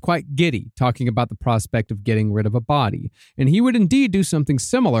Robin was quite giddy talking about the prospect of getting rid of a body, and he would indeed do something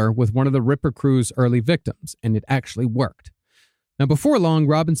similar with one of the Ripper Crew's early victims, and it actually worked. Now, before long,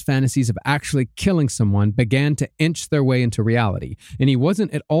 Robin's fantasies of actually killing someone began to inch their way into reality, and he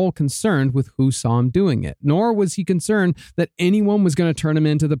wasn't at all concerned with who saw him doing it, nor was he concerned that anyone was going to turn him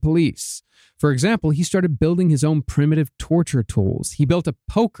into the police. For example, he started building his own primitive torture tools. He built a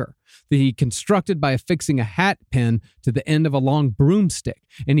poker that he constructed by affixing a hat pin to the end of a long broomstick,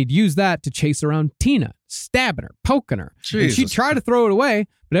 and he'd use that to chase around Tina, stabbing her, poking her. And she'd try to throw it away,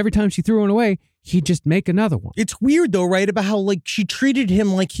 but every time she threw it away, he'd just make another one. It's weird though, right? About how like she treated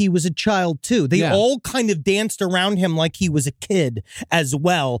him like he was a child too. They all kind of danced around him like he was a kid as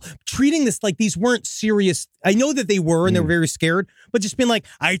well. Treating this like these weren't serious. I know that they were and they were very scared, but just being like,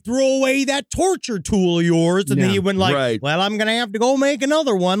 I threw away that torture tool of yours. And then he went like, well, I'm going to have to go make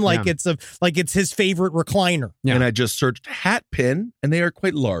another one. Like it's his favorite recliner. Yeah. And I just searched hat pin and they are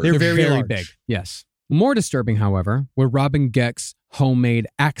quite large. They're very very large. big. Yes. More disturbing, however, were Robin Gecht's homemade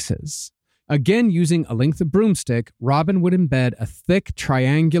axes. Again, using a length of broomstick, Robin would embed a thick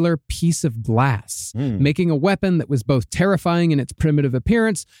triangular piece of glass, making a weapon that was both terrifying in its primitive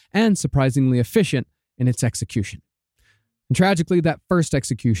appearance and surprisingly efficient in its execution. And tragically, that first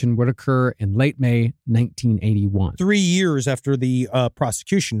execution would occur in late May 1981. 3 years after the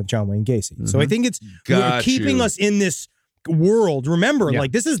prosecution of John Wayne Gacy. So I think it's keeping us in this world. Remember,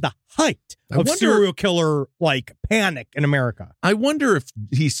 like this is the height of serial killer like panic in America. I wonder if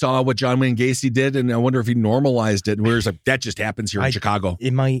he saw what John Wayne Gacy did, and I wonder if he normalized it. Whereas like that just happens here in Chicago.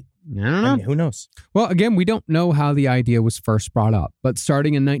 It might. I don't know. Who knows? Well, again, we don't know how the idea was first brought up, but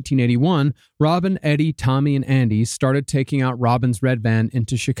starting in 1981, Robin, Eddie, Tommy, and Andy started taking out Robin's red van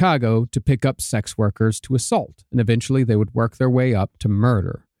into Chicago to pick up sex workers to assault, and eventually they would work their way up to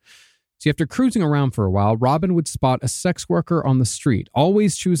murder. See, after cruising around for a while, Robin would spot a sex worker on the street,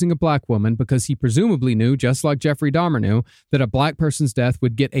 always choosing a black woman because he presumably knew, just like Jeffrey Dahmer knew, that a black person's death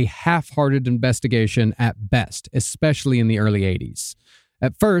would get a half-hearted investigation at best, especially in the early 80s.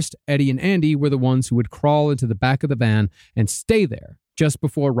 At first, Eddie and Andy were the ones who would crawl into the back of the van and stay there just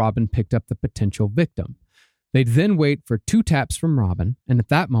before Robin picked up the potential victim. They'd then wait for 2 taps from Robin, and at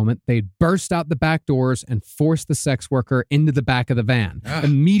that moment, they'd burst out the back doors and force the sex worker into the back of the van,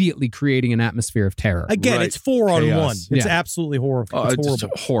 immediately creating an atmosphere of terror. Again, it's 4-on-1. Chaos. It's absolutely horrible. It's horrible.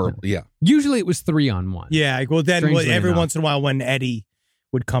 Just horrible. Yeah. Usually it was 3-on-1. Yeah, well, then Strangely every enough. once in a while when Eddie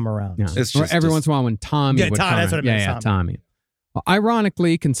would come around. Yeah. It's Or just- every once in a while when Tommy would Tom, come that's in. what I meant, Tommy. Well,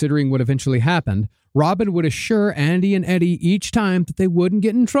 ironically, considering what eventually happened, Robin would assure Andy and Eddie each time that they wouldn't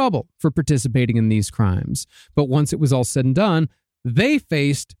get in trouble for participating in these crimes. But once it was all said and done, they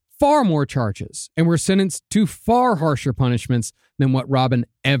faced far more charges and were sentenced to far harsher punishments than what Robin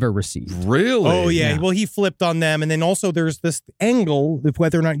ever received. Really? Oh, yeah. Yeah. Well, he flipped on them. And then also there's this angle, of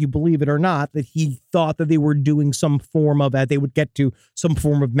whether or not you believe it or not, that he thought that they were doing some form of, they would get to some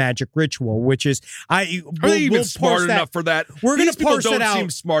form of magic ritual, which is, Are they even smart enough for that? We're going These to people parse don't it out. seem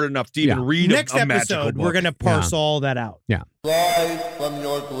smart enough to even Yeah. read Next a magical episode, book. we're going to parse all that out. Yeah. Live from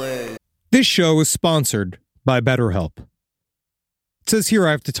your grave. This show is sponsored by BetterHelp. It says here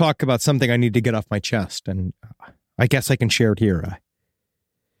I have to talk about something I need to get off my chest, and I guess I can share it here.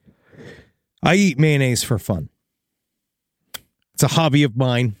 I eat mayonnaise for fun. It's a hobby of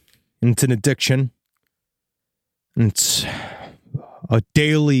mine, and it's an addiction. And it's a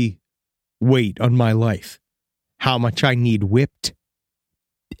daily weight on my life. How much I need whipped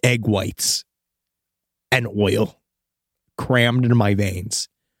egg whites and oil crammed into my veins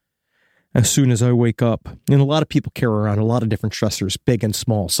as soon as I wake up. And a lot of people carry around a lot of different stressors, big and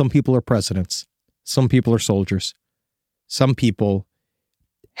small. Some people are presidents. Some people are soldiers. Some people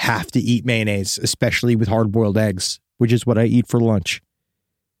have to eat mayonnaise, especially with hard-boiled eggs, which is what I eat for lunch.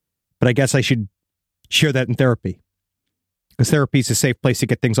 But I guess I should share that in therapy, because therapy is a safe place to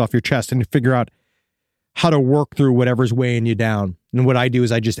get things off your chest and to figure out how to work through whatever's weighing you down. And what I do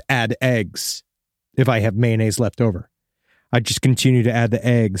is I just add eggs if I have mayonnaise left over. I just continue to add the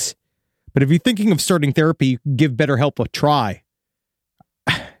eggs. But if you're thinking of starting therapy, give BetterHelp a try.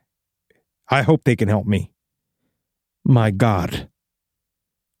 I hope they can help me. My God.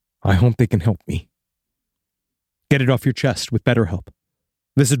 I hope they can help me. Get it off your chest with BetterHelp.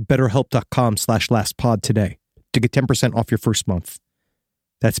 Visit BetterHelp.com/lastpod today to get 10% off your first month.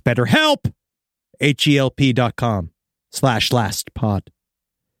 That's BetterHelp. HELP.com/lastpod.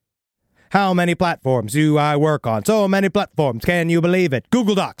 How many platforms do I work on? So many platforms. Can you believe it?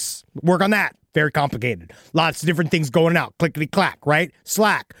 Google Docs. Work on that. Very complicated. Lots of different things going out. Clickety-clack, right?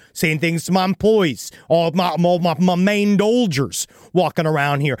 Slack. Saying things to my employees. All my main dolgers walking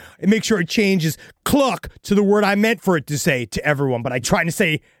around here. And make sure it changes cluck to the word I meant for it to say to everyone. But I try to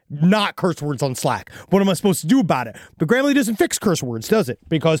say not curse words on Slack. What am I supposed to do about it? But Grammarly doesn't fix curse words, does it?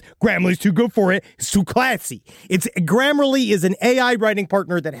 Because Grammarly's too good for it. It's too classy. Grammarly is an AI writing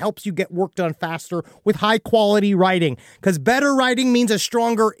partner that helps you get work done faster with high quality writing. Because better writing means a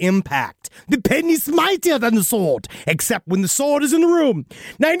stronger impact. The pen is mightier than the sword, except when the sword is in the room.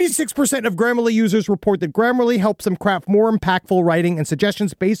 96% of Grammarly users report that Grammarly helps them craft more impactful writing and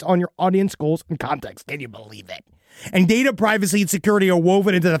suggestions based on your audience goals and context. Can you believe it? And data privacy and security are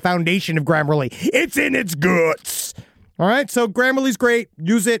woven into the foundation of Grammarly. It's in its guts. All right, so Grammarly's great.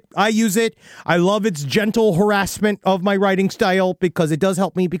 Use it. I use it. I love its gentle harassment of my writing style because it does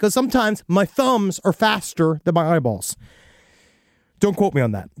help me, because sometimes my thumbs are faster than my eyeballs. Don't quote me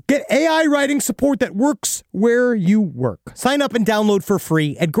on that. Get AI writing support that works where you work. Sign up and download for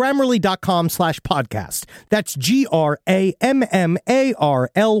free at Grammarly.com/podcast. That's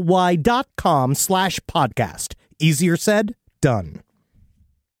GRAMMARLY.com/podcast. Easier said, done.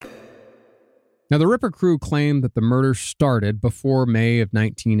 Now, the Ripper crew claimed that the murder started before May of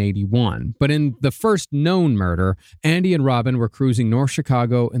 1981, but in the first known murder, Andy and Robin were cruising North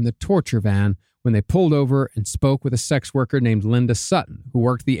Chicago in the torture van when they pulled over and spoke with a sex worker named Linda Sutton, who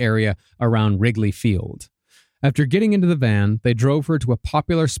worked the area around Wrigley Field. After getting into the van, they drove her to a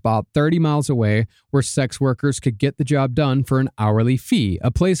popular spot 30 miles away where sex workers could get the job done for an hourly fee, a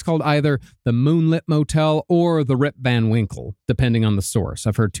place called either the Moonlit Motel or the Rip Van Winkle, depending on the source.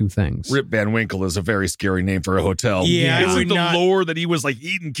 I've heard two things. Rip Van Winkle is a very scary name for a hotel. Yeah, Isn't the not- lore that he was like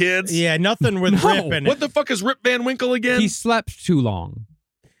eating kids? Yeah, nothing with No. Rip in it. What the fuck is Rip Van Winkle again? He slept too long.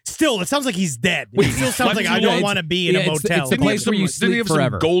 Still, it sounds like he's dead. It still sounds like I don't want to be in a motel. It's the place where you Didn't he have sleep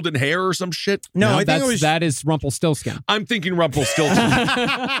forever. some golden hair or some shit? No, I think that is Rumpelstiltskin. I'm thinking Rumpelstiltskin.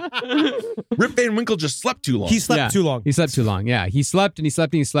 Rip Van Winkle just slept too long. He slept too long. He slept too long. Yeah, he slept and he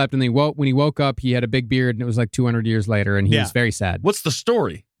slept and he slept, and then when he woke up, he had a big beard, and it was like 200 years later, and he was very sad. What's the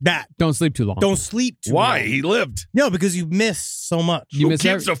story? Don't sleep too long. Don't sleep too long. Why? He lived. No, because you miss so much. Who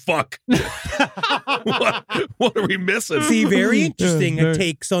gives a fuck? What are we missing? See, very interesting. A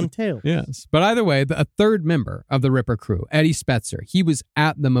takes on tales. Yes. But either way, a third member of the Ripper crew, Eddie Spreitzer, he was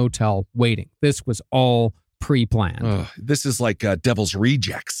at the motel waiting. This was all pre-planned. This is like Devil's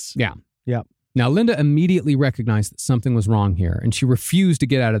Rejects. Yeah. Yep. Now, Linda immediately recognized that something was wrong here, and she refused to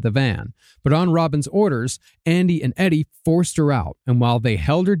get out of the van. But on Robin's orders, Andy and Eddie forced her out, and while they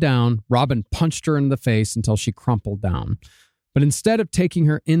held her down, Robin punched her in the face until she crumpled down. But instead of taking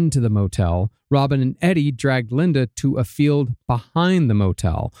her into the motel, Robin and Eddie dragged Linda to a field behind the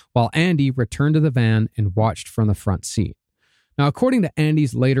motel, while Andy returned to the van and watched from the front seat. Now, according to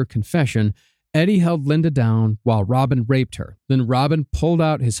Andy's later confession, Eddie held Linda down while Robin raped her. Then Robin pulled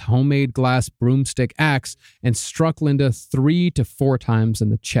out his homemade glass broomstick axe and struck Linda 3 to 4 times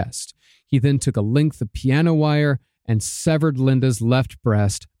in the chest. He then took a length of piano wire and severed Linda's left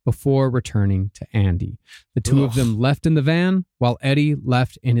breast before returning to Andy. The two of them left in the van while Eddie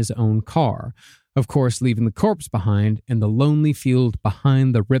left in his own car, of course leaving the corpse behind in the lonely field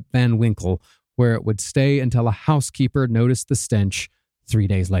behind the Rip Van Winkle, where it would stay until a housekeeper noticed the stench 3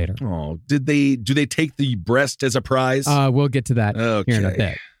 days later. Oh, do they take the breast as a prize? We'll get to that here in a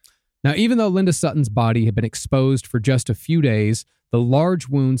bit. Now, even though Linda Sutton's body had been exposed for just a few days, the large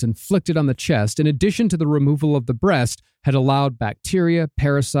wounds inflicted on the chest, in addition to the removal of the breast, had allowed bacteria,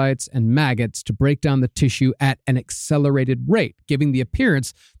 parasites, and maggots to break down the tissue at an accelerated rate, giving the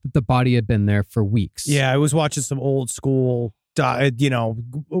appearance that the body had been there for weeks. Yeah, I was watching some old school,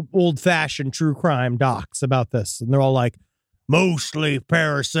 old-fashioned true crime docs about this, and they're all like, mostly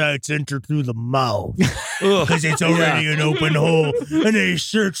parasites enter through the mouth because it's already an open hole, and they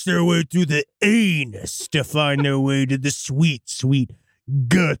search their way through the anus to find their way to the sweet, sweet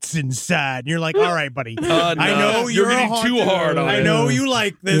guts inside. And you're like, all right, buddy. No. I know you're getting too hard on it. I know you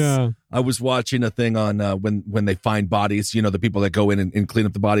like this. Yeah. I was watching a thing on when they find bodies, the people that go in and clean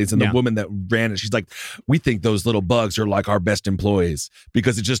up the bodies, and the woman that ran it, she's like, we think those little bugs are like our best employees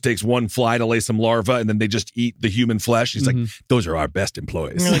because it just takes one fly to lay some larvae and then they just eat the human flesh. She's like, those are our best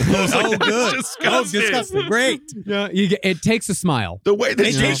employees. You're like, oh, good. Disgusting. Great. Yeah, it takes a smile. The way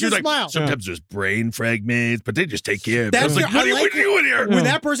they takes you a like, smile. Sometimes there's brain fragments, but they just take care of it. I That's was like, what are you doing here? When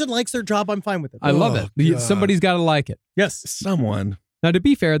that person likes their job, I'm fine with it. I love it. God. Somebody's got to like it. Yes. Someone. Now, to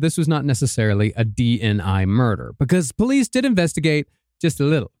be fair, this was not necessarily a DNI murder because police did investigate just a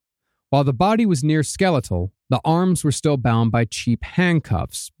little. While the body was near skeletal, the arms were still bound by cheap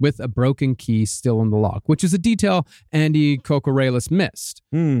handcuffs with a broken key still in the lock, which is a detail Andy Kokoraleis missed.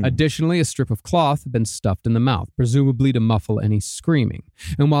 Additionally, a strip of cloth had been stuffed in the mouth, presumably to muffle any screaming.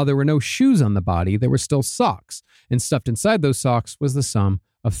 And while there were no shoes on the body, there were still socks. And stuffed inside those socks was the sum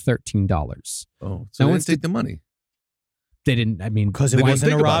of $13. Oh, so they didn't take the money. They didn't, because it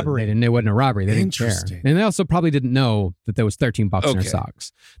wasn't a robbery. It wasn't a robbery. They didn't care. And they also probably didn't know that there was $13 in her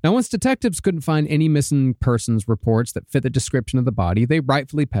socks. Now, once detectives couldn't find any missing persons reports that fit the description of the body, they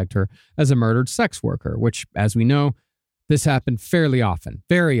rightfully pegged her as a murdered sex worker, which, as we know, this happened fairly often,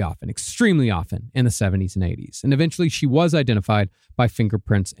 very often, extremely often in the 70s and 80s. And eventually she was identified by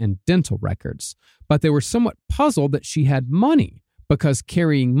fingerprints and dental records. But they were somewhat puzzled that she had money, because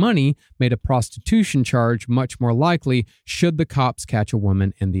carrying money made a prostitution charge much more likely should the cops catch a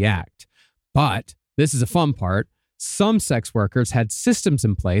woman in the act. But, this is a fun part, some sex workers had systems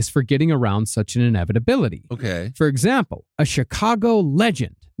in place for getting around such an inevitability. Okay. For example, a Chicago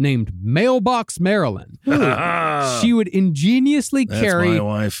legend named Mailbox Marilyn. She would ingeniously carry... That's my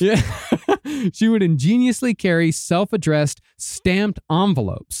wife. Yeah. She would ingeniously carry self-addressed stamped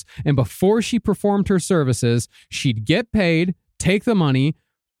envelopes. And before she performed her services, she'd get paid, take the money,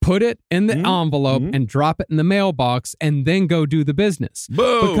 put it in the envelope, and drop it in the mailbox, and then go do the business.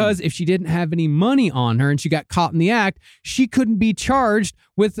 Boom. Because if she didn't have any money on her and she got caught in the act, she couldn't be charged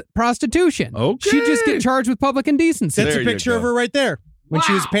with prostitution. Okay. She'd just get charged with public indecency. That's a picture of her right there when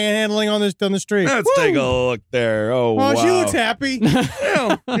she was panhandling on the street. Let's take a look there. Oh, wow. She looks happy.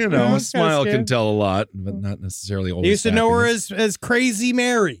 Well, a smile scared. can tell a lot, but not necessarily always. You used to know her happiness. as Crazy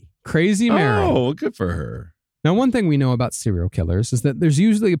Mary. Crazy Mary. Oh, good for her. Now, one thing we know about serial killers is that there's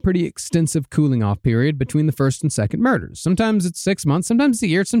usually a pretty extensive cooling off period between the first and second murders. Sometimes it's 6 months, sometimes it's a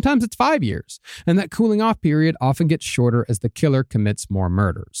year, sometimes it's 5 years. And that cooling off period often gets shorter as the killer commits more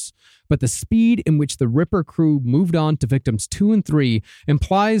murders. But the speed in which the Ripper crew moved on to victims 2 and 3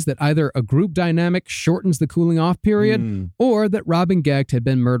 implies that either a group dynamic shortens the cooling off period or that Robin Gecht had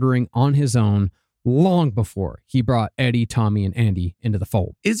been murdering on his own long before he brought Eddie, Tommy, and Andy into the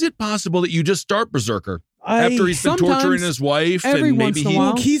fold. Is it possible that you just start Berserker after he's been torturing his wife? Every and once maybe in a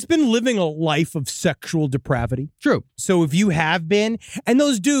while. He's been living a life of sexual depravity. True. So if you have been, and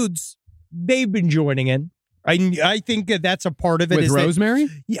those dudes, they've been joining in. I think that that's a part of it. With is Rosemary?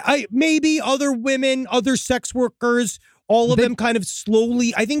 Maybe other women, other sex workers, all of them kind of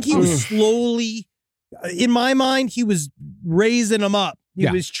slowly. I think he was slowly, in my mind, he was raising them up. He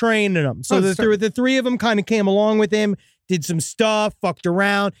was training them. So the three of them kind of came along with him, did some stuff, fucked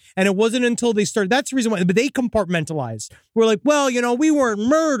around. And it wasn't until they started, that's the reason why, but they compartmentalized. We're like, well, we weren't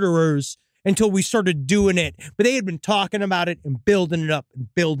murderers until we started doing it. But they had been talking about it and building it up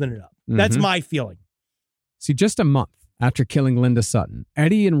and building it up. That's my feeling. See, just a month after killing Linda Sutton,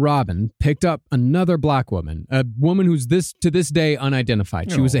 Eddie and Robin picked up another black woman, a woman who's to this day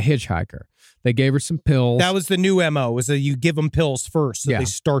unidentified. She was a hitchhiker. They gave her some pills. That was the new MO, was that you give them pills first so they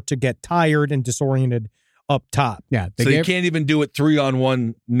start to get tired and disoriented up top. Yeah. So you can't even do it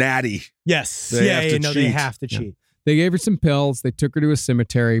 3-on-1 natty. Yes. They have to cheat. They gave her some pills. They took her to a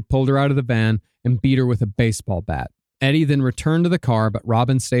cemetery, pulled her out of the van, and beat her with a baseball bat. Eddie then returned to the car, but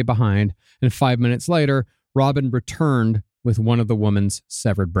Robin stayed behind. And 5 minutes later, Robin returned with one of the woman's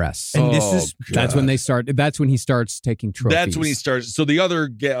severed breasts. And that's when he starts taking trophies. That's when he starts. So the other,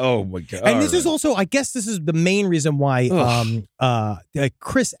 oh my God. And this is also, I guess this is the main reason why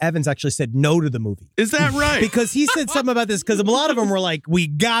Chris Evans actually said no to the movie. Is that right? Because he said something about this, because a lot of them were like, we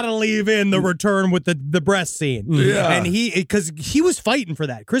gotta leave in the return with the breast scene. Yeah. And because he was fighting for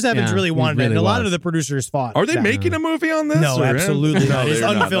that. Chris Evans really wanted it. And a lot of the producers fought. Are they making a movie on this? No, absolutely not. It's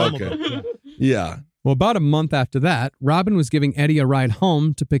unfilmable. Okay. Yeah. Well, about a month after that, Robin was giving Eddie a ride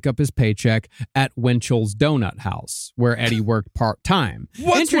home to pick up his paycheck at Winchell's Donut House, where Eddie worked part-time.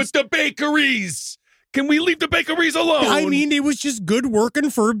 What's with the bakeries? Can we leave the bakeries alone? I mean, it was just good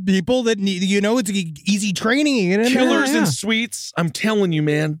working for people that need, it's easy training. Killers and sweets. I'm telling you,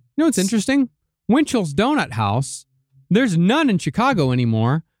 man. You know what's interesting? Winchell's Donut House, there's none in Chicago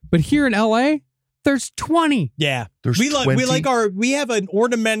anymore, but here in L.A., there's 20. Yeah. There's 20? We have an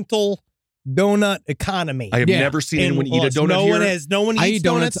ornamental donut economy. I have never seen anyone eat a donut No one eats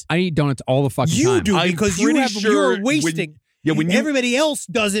donuts. I eat donuts all the fucking time. You do, because you're wasting. When everybody else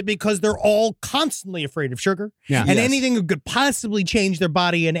does it because they're all constantly afraid of sugar. Yeah. And anything that could possibly change their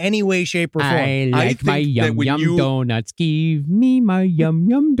body in any way, shape, or form. I like my yum donuts. Give me my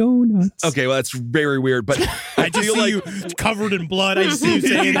yum donuts. Okay, well, that's very weird, but I just see you covered in blood. I see you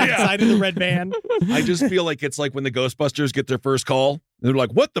saying that inside of the red van. I just feel like it's like when the Ghostbusters get their first call. They're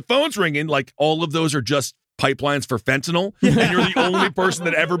like, what? The phone's ringing. Like, all of those are just pipelines for fentanyl, and you're the only person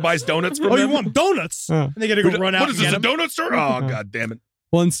that ever buys donuts from them. You want donuts? And they got to go run out. What is this, a donut store? Oh, God damn it.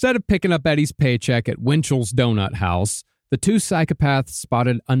 Well, instead of picking up Eddie's paycheck at Winchell's Donut House, the two psychopaths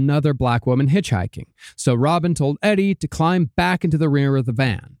spotted another black woman hitchhiking. So Robin told Eddie to climb back into the rear of the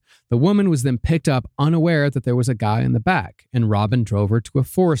van. The woman was then picked up unaware that there was a guy in the back, and Robin drove her to a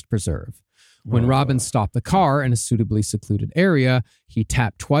forest preserve. When Robin stopped the car in a suitably secluded area, he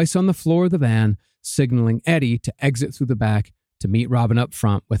tapped twice on the floor of the van, signaling Eddie to exit through the back to meet Robin up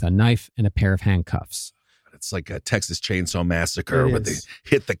front with a knife and a pair of handcuffs. It's like a Texas Chainsaw Massacre where they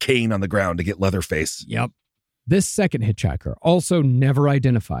hit the cane on the ground to get Leatherface. Yep. This second hitchhiker, also never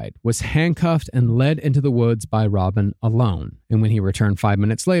identified, was handcuffed and led into the woods by Robin alone. And when he returned 5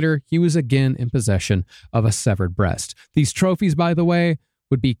 minutes later, he was again in possession of a severed breast. These trophies, by the way,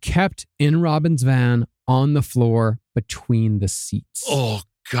 would be kept in Robin's van on the floor between the seats. Oh,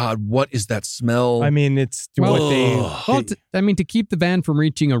 God, what is that smell? I mean, it's to keep the van from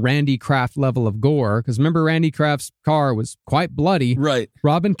reaching a Randy Kraft level of gore, because remember, Randy Kraft's car was quite bloody. Right.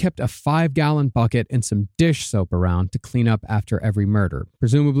 Robin kept a 5-gallon bucket and some dish soap around to clean up after every murder.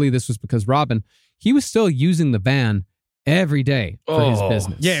 Presumably, this was because Robin, he was still using the van every day for his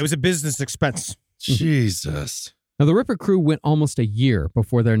business. Yeah, it was a business expense. Jesus. Now, the Ripper crew went almost a year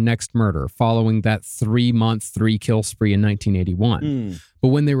before their next murder, following that 3-month 3-kill spree in 1981. But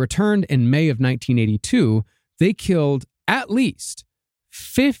when they returned in May of 1982, they killed at least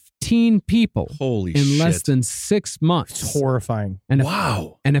 15 people in less than 6 months. It's horrifying. And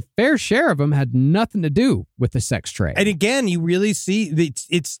and a fair share of them had nothing to do with the sex trade. And again, you really see,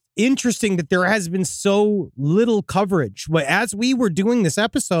 it's interesting that there has been so little coverage. As we were doing this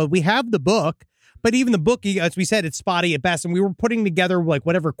episode, we have the book, But even the book, as we said, it's spotty at best. And we were putting together like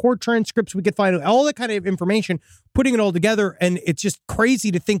whatever court transcripts we could find, all that kind of information, putting it all together. And it's just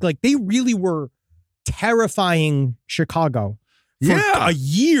crazy to think like they really were terrifying Chicago for a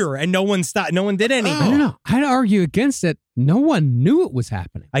year, and no one stopped. No one did anything. I don't know. I'd argue against it. No one knew it was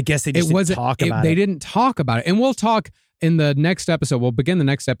happening. I guess they just didn't talk about it. They didn't talk about it. And we'll talk in the next episode. We'll begin the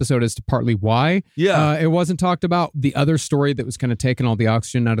next episode as to partly why it wasn't talked about. The other story that was kind of taking all the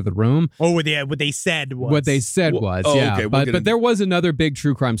oxygen out of the room. Oh, what they said was. What they said was, yeah. Okay, but there was another big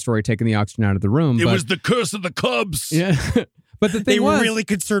true crime story taking the oxygen out of the room. It was the curse of the Cubs. Yeah. But the thing they were really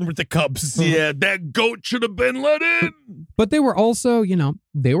concerned with the Cubs. Yeah, that goat should have been let in. But they were also,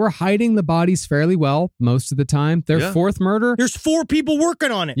 they were hiding the bodies fairly well most of the time. Their fourth murder. There's 4 people working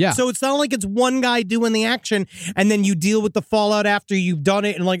on it. Yeah. So it's not like it's one guy doing the action and then you deal with the fallout after you've done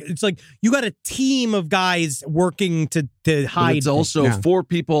it. And it's like you got a team of guys working to hide. But it's also 4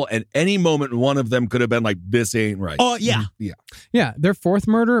 people, and any moment one of them could have been like, this ain't right. Oh, yeah. Yeah. Their fourth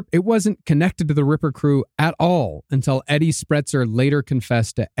murder, it wasn't connected to the Ripper crew at all until Eddie Spreitzer later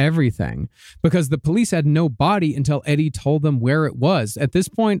confessed to everything, because the police had no body until Eddie told them where it was. At this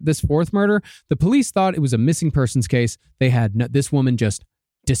point, this fourth murder, the police thought it was a missing persons case. They had this woman just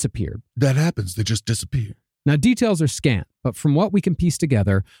disappeared. That happens. They just disappear. Now, details are scant, but from what we can piece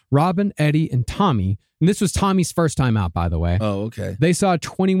together, Robin, Eddie, and Tommy, and this was Tommy's first time out, by the way. Oh, okay. They saw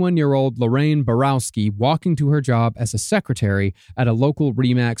 21-year-old Lorraine Borowski walking to her job as a secretary at a local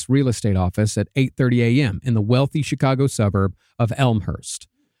RE/MAX real estate office at 8:30 a.m. in the wealthy Chicago suburb of Elmhurst.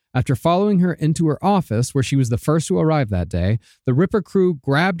 After following her into her office, where she was the first to arrive that day, the Ripper crew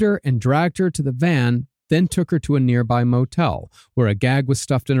grabbed her and dragged her to the van, then took her to a nearby motel, where a gag was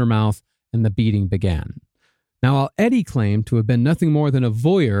stuffed in her mouth and the beating began. Now, while Eddie claimed to have been nothing more than a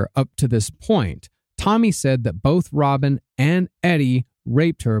voyeur up to this point, Tommy said that both Robin and Eddie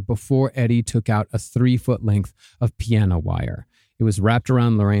raped her before Eddie took out a 3-foot length of piano wire. It was wrapped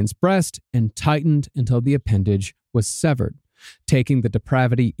around Lorraine's breast and tightened until the appendage was severed. Taking the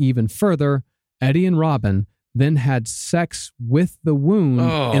depravity even further, Eddie and Robin then had sex with the wound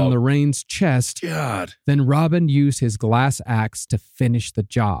in Lorraine's chest. God. Then Robin used his glass axe to finish the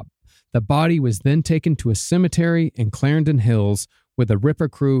job. The body was then taken to a cemetery in Clarendon Hills, where the Ripper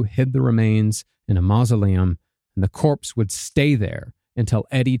crew hid the remains in a mausoleum, and the corpse would stay there until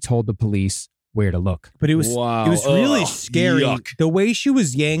Eddie told the police where to look. But it was really scary. Yuck. The way she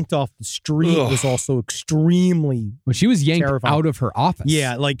was yanked off the street was also extremely Well, she was yanked terrifying. out of her office.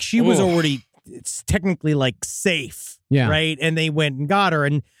 Yeah, like she was already, it's technically like safe. Yeah. Right. And they went and got her.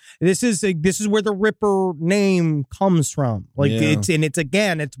 And this is where the Ripper name comes from. Like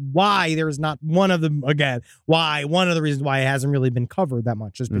it's why there's not one of them one of the reasons why it hasn't really been covered that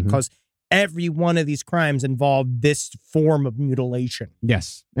much is because every one of these crimes involved this form of mutilation.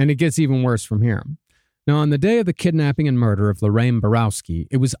 Yes. And it gets even worse from here. Now, on the day of the kidnapping and murder of Lorraine Borowski,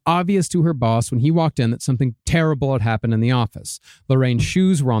 it was obvious to her boss when he walked in that something terrible had happened in the office. Lorraine's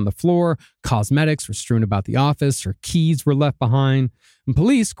shoes were on the floor, cosmetics were strewn about the office, her keys were left behind, and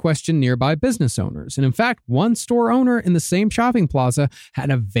police questioned nearby business owners. And in fact, one store owner in the same shopping plaza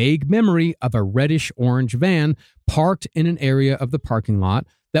had a vague memory of a reddish-orange van parked in an area of the parking lot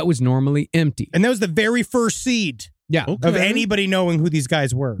that was normally empty. And that was the very first seed. Yeah. Of anybody knowing who these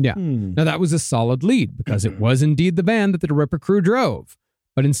guys were. Yeah. Now, that was a solid lead because it was indeed the van that the Ripper crew drove.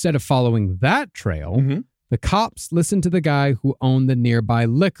 But instead of following that trail, the cops listened to the guy who owned the nearby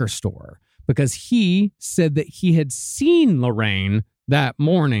liquor store because he said that he had seen Lorraine that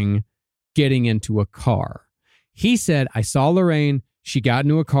morning getting into a car. He said, I saw Lorraine, she got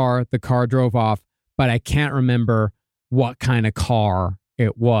into a car, the car drove off, but I can't remember what kind of car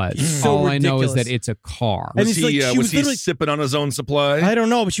it was. So all ridiculous. I know is that it's a car. And Was he sipping on his own supply? I don't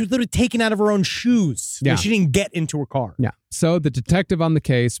know, but she was literally taken out of her own shoes. Yeah. She didn't get into her car. Yeah. So the detective on the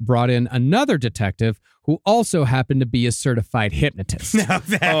case brought in another detective who also happened to be a certified hypnotist.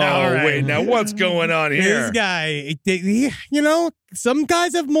 Wait, now what's going on here? This guy, some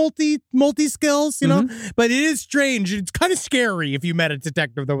guys have multi skills, but it is strange. It's kind of scary if you met a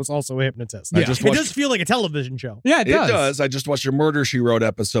detective that was also a hypnotist. Yeah. It does feel like a television show. Yeah, it does. It does. I just watched your Murder, She Wrote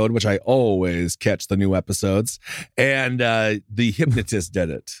episode, which I always catch the new episodes. And the hypnotist did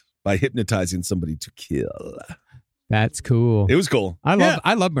it by hypnotizing somebody to kill. That's cool. It was cool.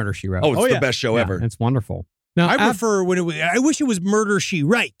 I love Murder, She Wrote. Oh, it's the best show ever. It's wonderful. Now, I prefer when I wish it was Murder, She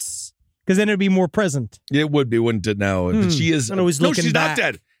Writes, because then it'd be more present. It would be, wouldn't it? Now, but she is. No, she's not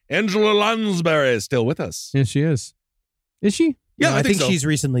dead. Angela Lansbury is still with us. Yes, she is. Is she? Yeah, No, I think so. she's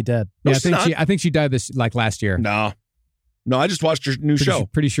recently dead. Yeah, No, I think she died last year. No. No, I just watched her new show.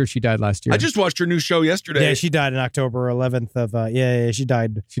 Pretty sure she died last year. I just watched her new show yesterday. Yeah, she died on October 11th of, she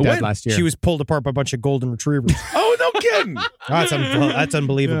died. She died last year. She was pulled apart by a bunch of golden retrievers. Oh, no kidding. That's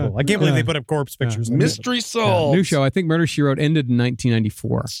unbelievable. I can't believe they put up corpse pictures. Mystery solved. New show. I think Murder, She Wrote ended in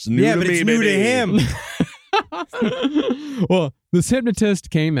 1994. It's new Yeah, to but me, it's new to baby. him. Well, this hypnotist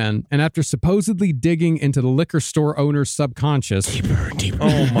came in, and after supposedly digging into the liquor store owner's subconscious,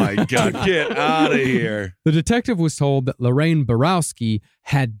 Oh, my God. Get out of here. the detective was told that Lorraine Borowski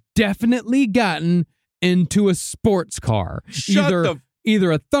had definitely gotten into a sports car.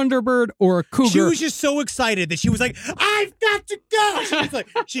 Either a Thunderbird or a Cougar. She was just so excited that she was like, I've got to go. She was like,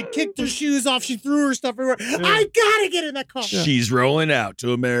 she kicked her shoes off. She threw her stuff everywhere. I got to get in that car. She's rolling out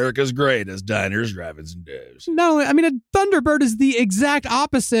to America's greatest diners, drive-ins, and dives. No, I mean, a Thunderbird is the exact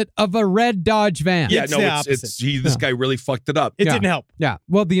opposite of a red Dodge van. Yeah, It's the no, opposite. this guy really fucked it up. It didn't help. Yeah.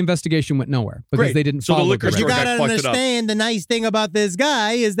 Well, the investigation went nowhere because Great. they didn't So the follow liquor red store You guy got to fucked it up. understand the nice thing about this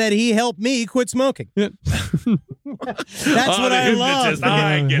guy is that he helped me quit smoking. That's what I love.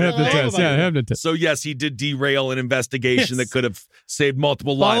 I get it. Hypnotist, yeah, hypnotist. So, yes, he did derail an investigation that could have saved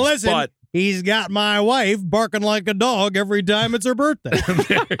multiple lives. Well, listen, but he's got my wife barking like a dog every time it's her birthday.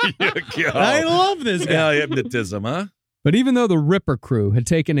 there you go. I love this guy. Yeah, hypnotism, huh? But even though the Ripper crew had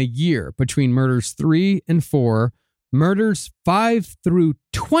taken a year between murders 3 and 4, murders 5 through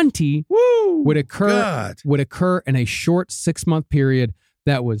 20 would occur in a short 6-month period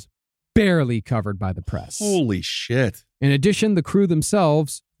that was barely covered by the press. Holy shit. In addition, the crew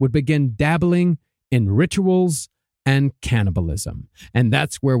themselves would begin dabbling in rituals and cannibalism. And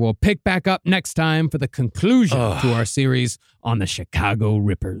that's where we'll pick back up next time for the conclusion to our series on the Chicago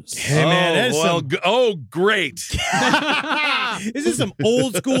Rippers. Hey, man, that is great. This is some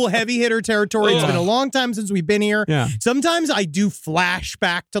old school heavy hitter territory. It's been a long time since we've been here. Yeah. Sometimes I do flash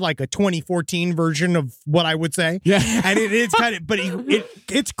back to like a 2014 version of what I would say. Yeah. And it's kind of, but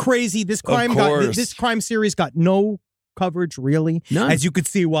it's crazy. This crime series got no coverage, really. None. As you could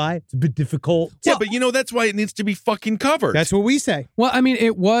see why. It's a bit difficult. Yeah, but that's why it needs to be fucking covered. That's what we say. Well, I mean,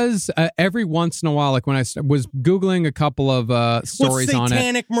 it was every once in a while, like when I was Googling a couple of stories on it.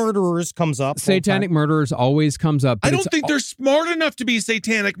 Satanic murderers comes up. Satanic murderers always comes up. I don't think they're smart enough to be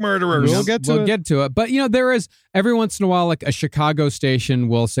satanic murderers. We'll get to it. But, there is every once in a while, like a Chicago station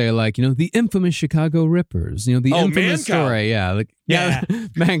will say, like, the infamous Chicago Rippers, the infamous story. Yeah. Like, yeah.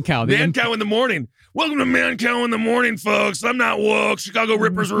 Man Cow. Man Cow in the morning. Welcome to Man Cow in the morning, folks. I'm not woke. Chicago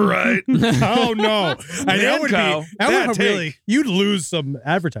Rippers were right. Oh, no. That would really, you'd lose some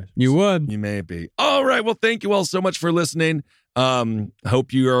advertising. You would. You may be. All right. Well, thank you all so much for listening.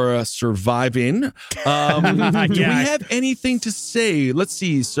 Hope you are surviving. Do we have anything to say? Let's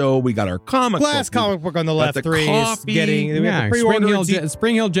see. So we got our comic book on the left. the 3 coffee. we have the pre-order.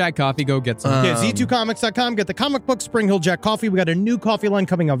 Spring Hill Jack Coffee. Go get some. Z2comics.com. Get the comic book Spring Hill Jack Coffee. We got a new coffee line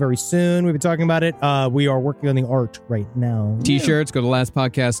coming out very soon. We've been talking about it. We are working on the art right now. T-shirts. Go to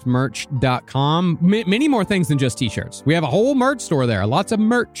lastpodcastmerch.com. Many more things than just T-shirts. We have a whole merch store there. Lots of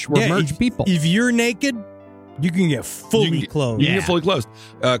merch. We're merch people. If you're naked, you can get fully clothed. You can get fully clothed.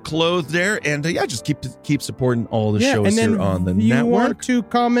 Clothed there. And just keep supporting all the shows here on the network. You want to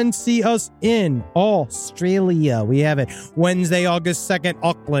come and see us in Australia. We have it Wednesday, August 2nd,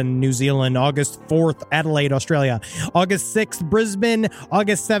 Auckland, New Zealand. August 4th, Adelaide, Australia. August 6th, Brisbane.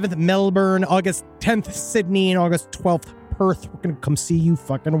 August 7th, Melbourne. August 10th, Sydney. And August 12th, Perth. We're going to come see you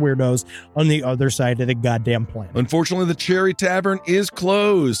fucking weirdos on the other side of the goddamn planet. Unfortunately, the Cherry Tavern is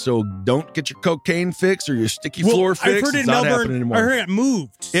closed, so don't get your cocaine fix or your sticky floor fix. I've heard it's in not Melbourne, happening anymore. I heard it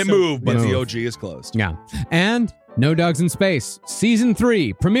moved. It moved, but the OG is closed. Yeah. And No Dogs in Space, Season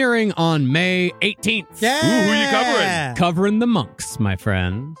 3, premiering on May 18th. Yeah. Ooh, who are you covering? Covering the monks, my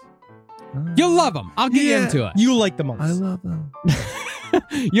friend. You'll love them. I'll get you into it. You like the monks. I love them.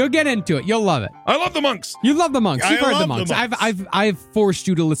 You'll get into it. You'll love it. I love the monks. You love the monks. You've heard the love monks. the monks. I've forced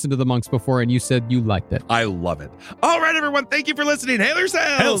you to listen to the monks before, and you said you liked it. I love it. All right, everyone. Thank you for listening. Hail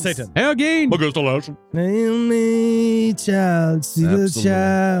yourselves. Hail Satan. Hail again. Hail me, child, sweet little Absolutely.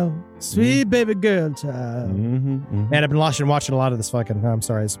 child, sweet baby girl child. Man, I've been watching a lot of this fucking. I'm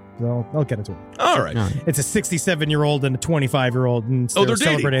sorry. I'll get into it. All right. It's a 67-year-old and a 25-year-old, and Oh, they're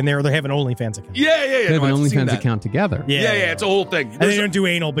celebrating. They're having an OnlyFans account. Yeah. They have No, an I've seen OnlyFans that. account together. Yeah, it's a whole thing. And they don't do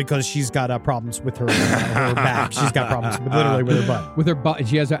anal because she's got problems with her back. She's got problems literally with her butt. With her butt,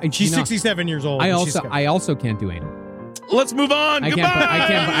 she has. She's 67 years old. I and she's also can't do anal. Let's move on. Goodbye.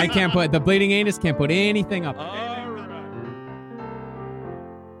 I can't put the bleeding anus. Can't put anything up.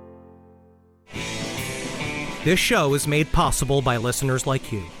 This show is made possible by listeners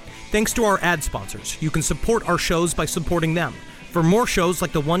like you. Thanks to our ad sponsors, you can support our shows by supporting them. For more shows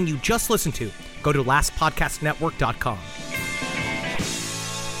like the one you just listened to, go to lastpodcastnetwork.com.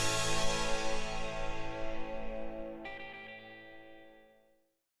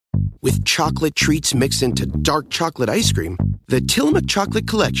 chocolate treats mixed into dark chocolate ice cream, the Tillamook Chocolate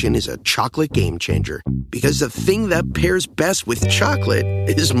Collection is a chocolate game changer. Because the thing that pairs best with chocolate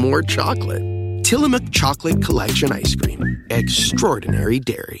is more chocolate. Tillamook Chocolate Collection Ice Cream. Extraordinary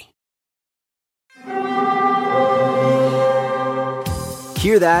dairy.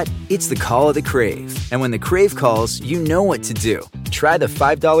 Hear that? It's the call of the Crave. And when the Crave calls, you know what to do. Try the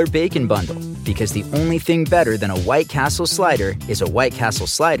 $5 Bacon Bundle. Because the only thing better than a White Castle slider is a White Castle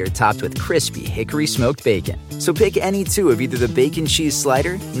slider topped with crispy hickory smoked bacon. So pick any two of either the Bacon Cheese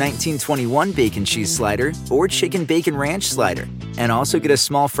Slider, 1921 Bacon Cheese Slider, or Chicken Bacon Ranch Slider. And also get a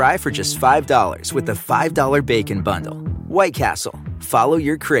small fry for just $5 with the $5 Bacon Bundle. White Castle. Follow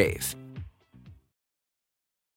your crave.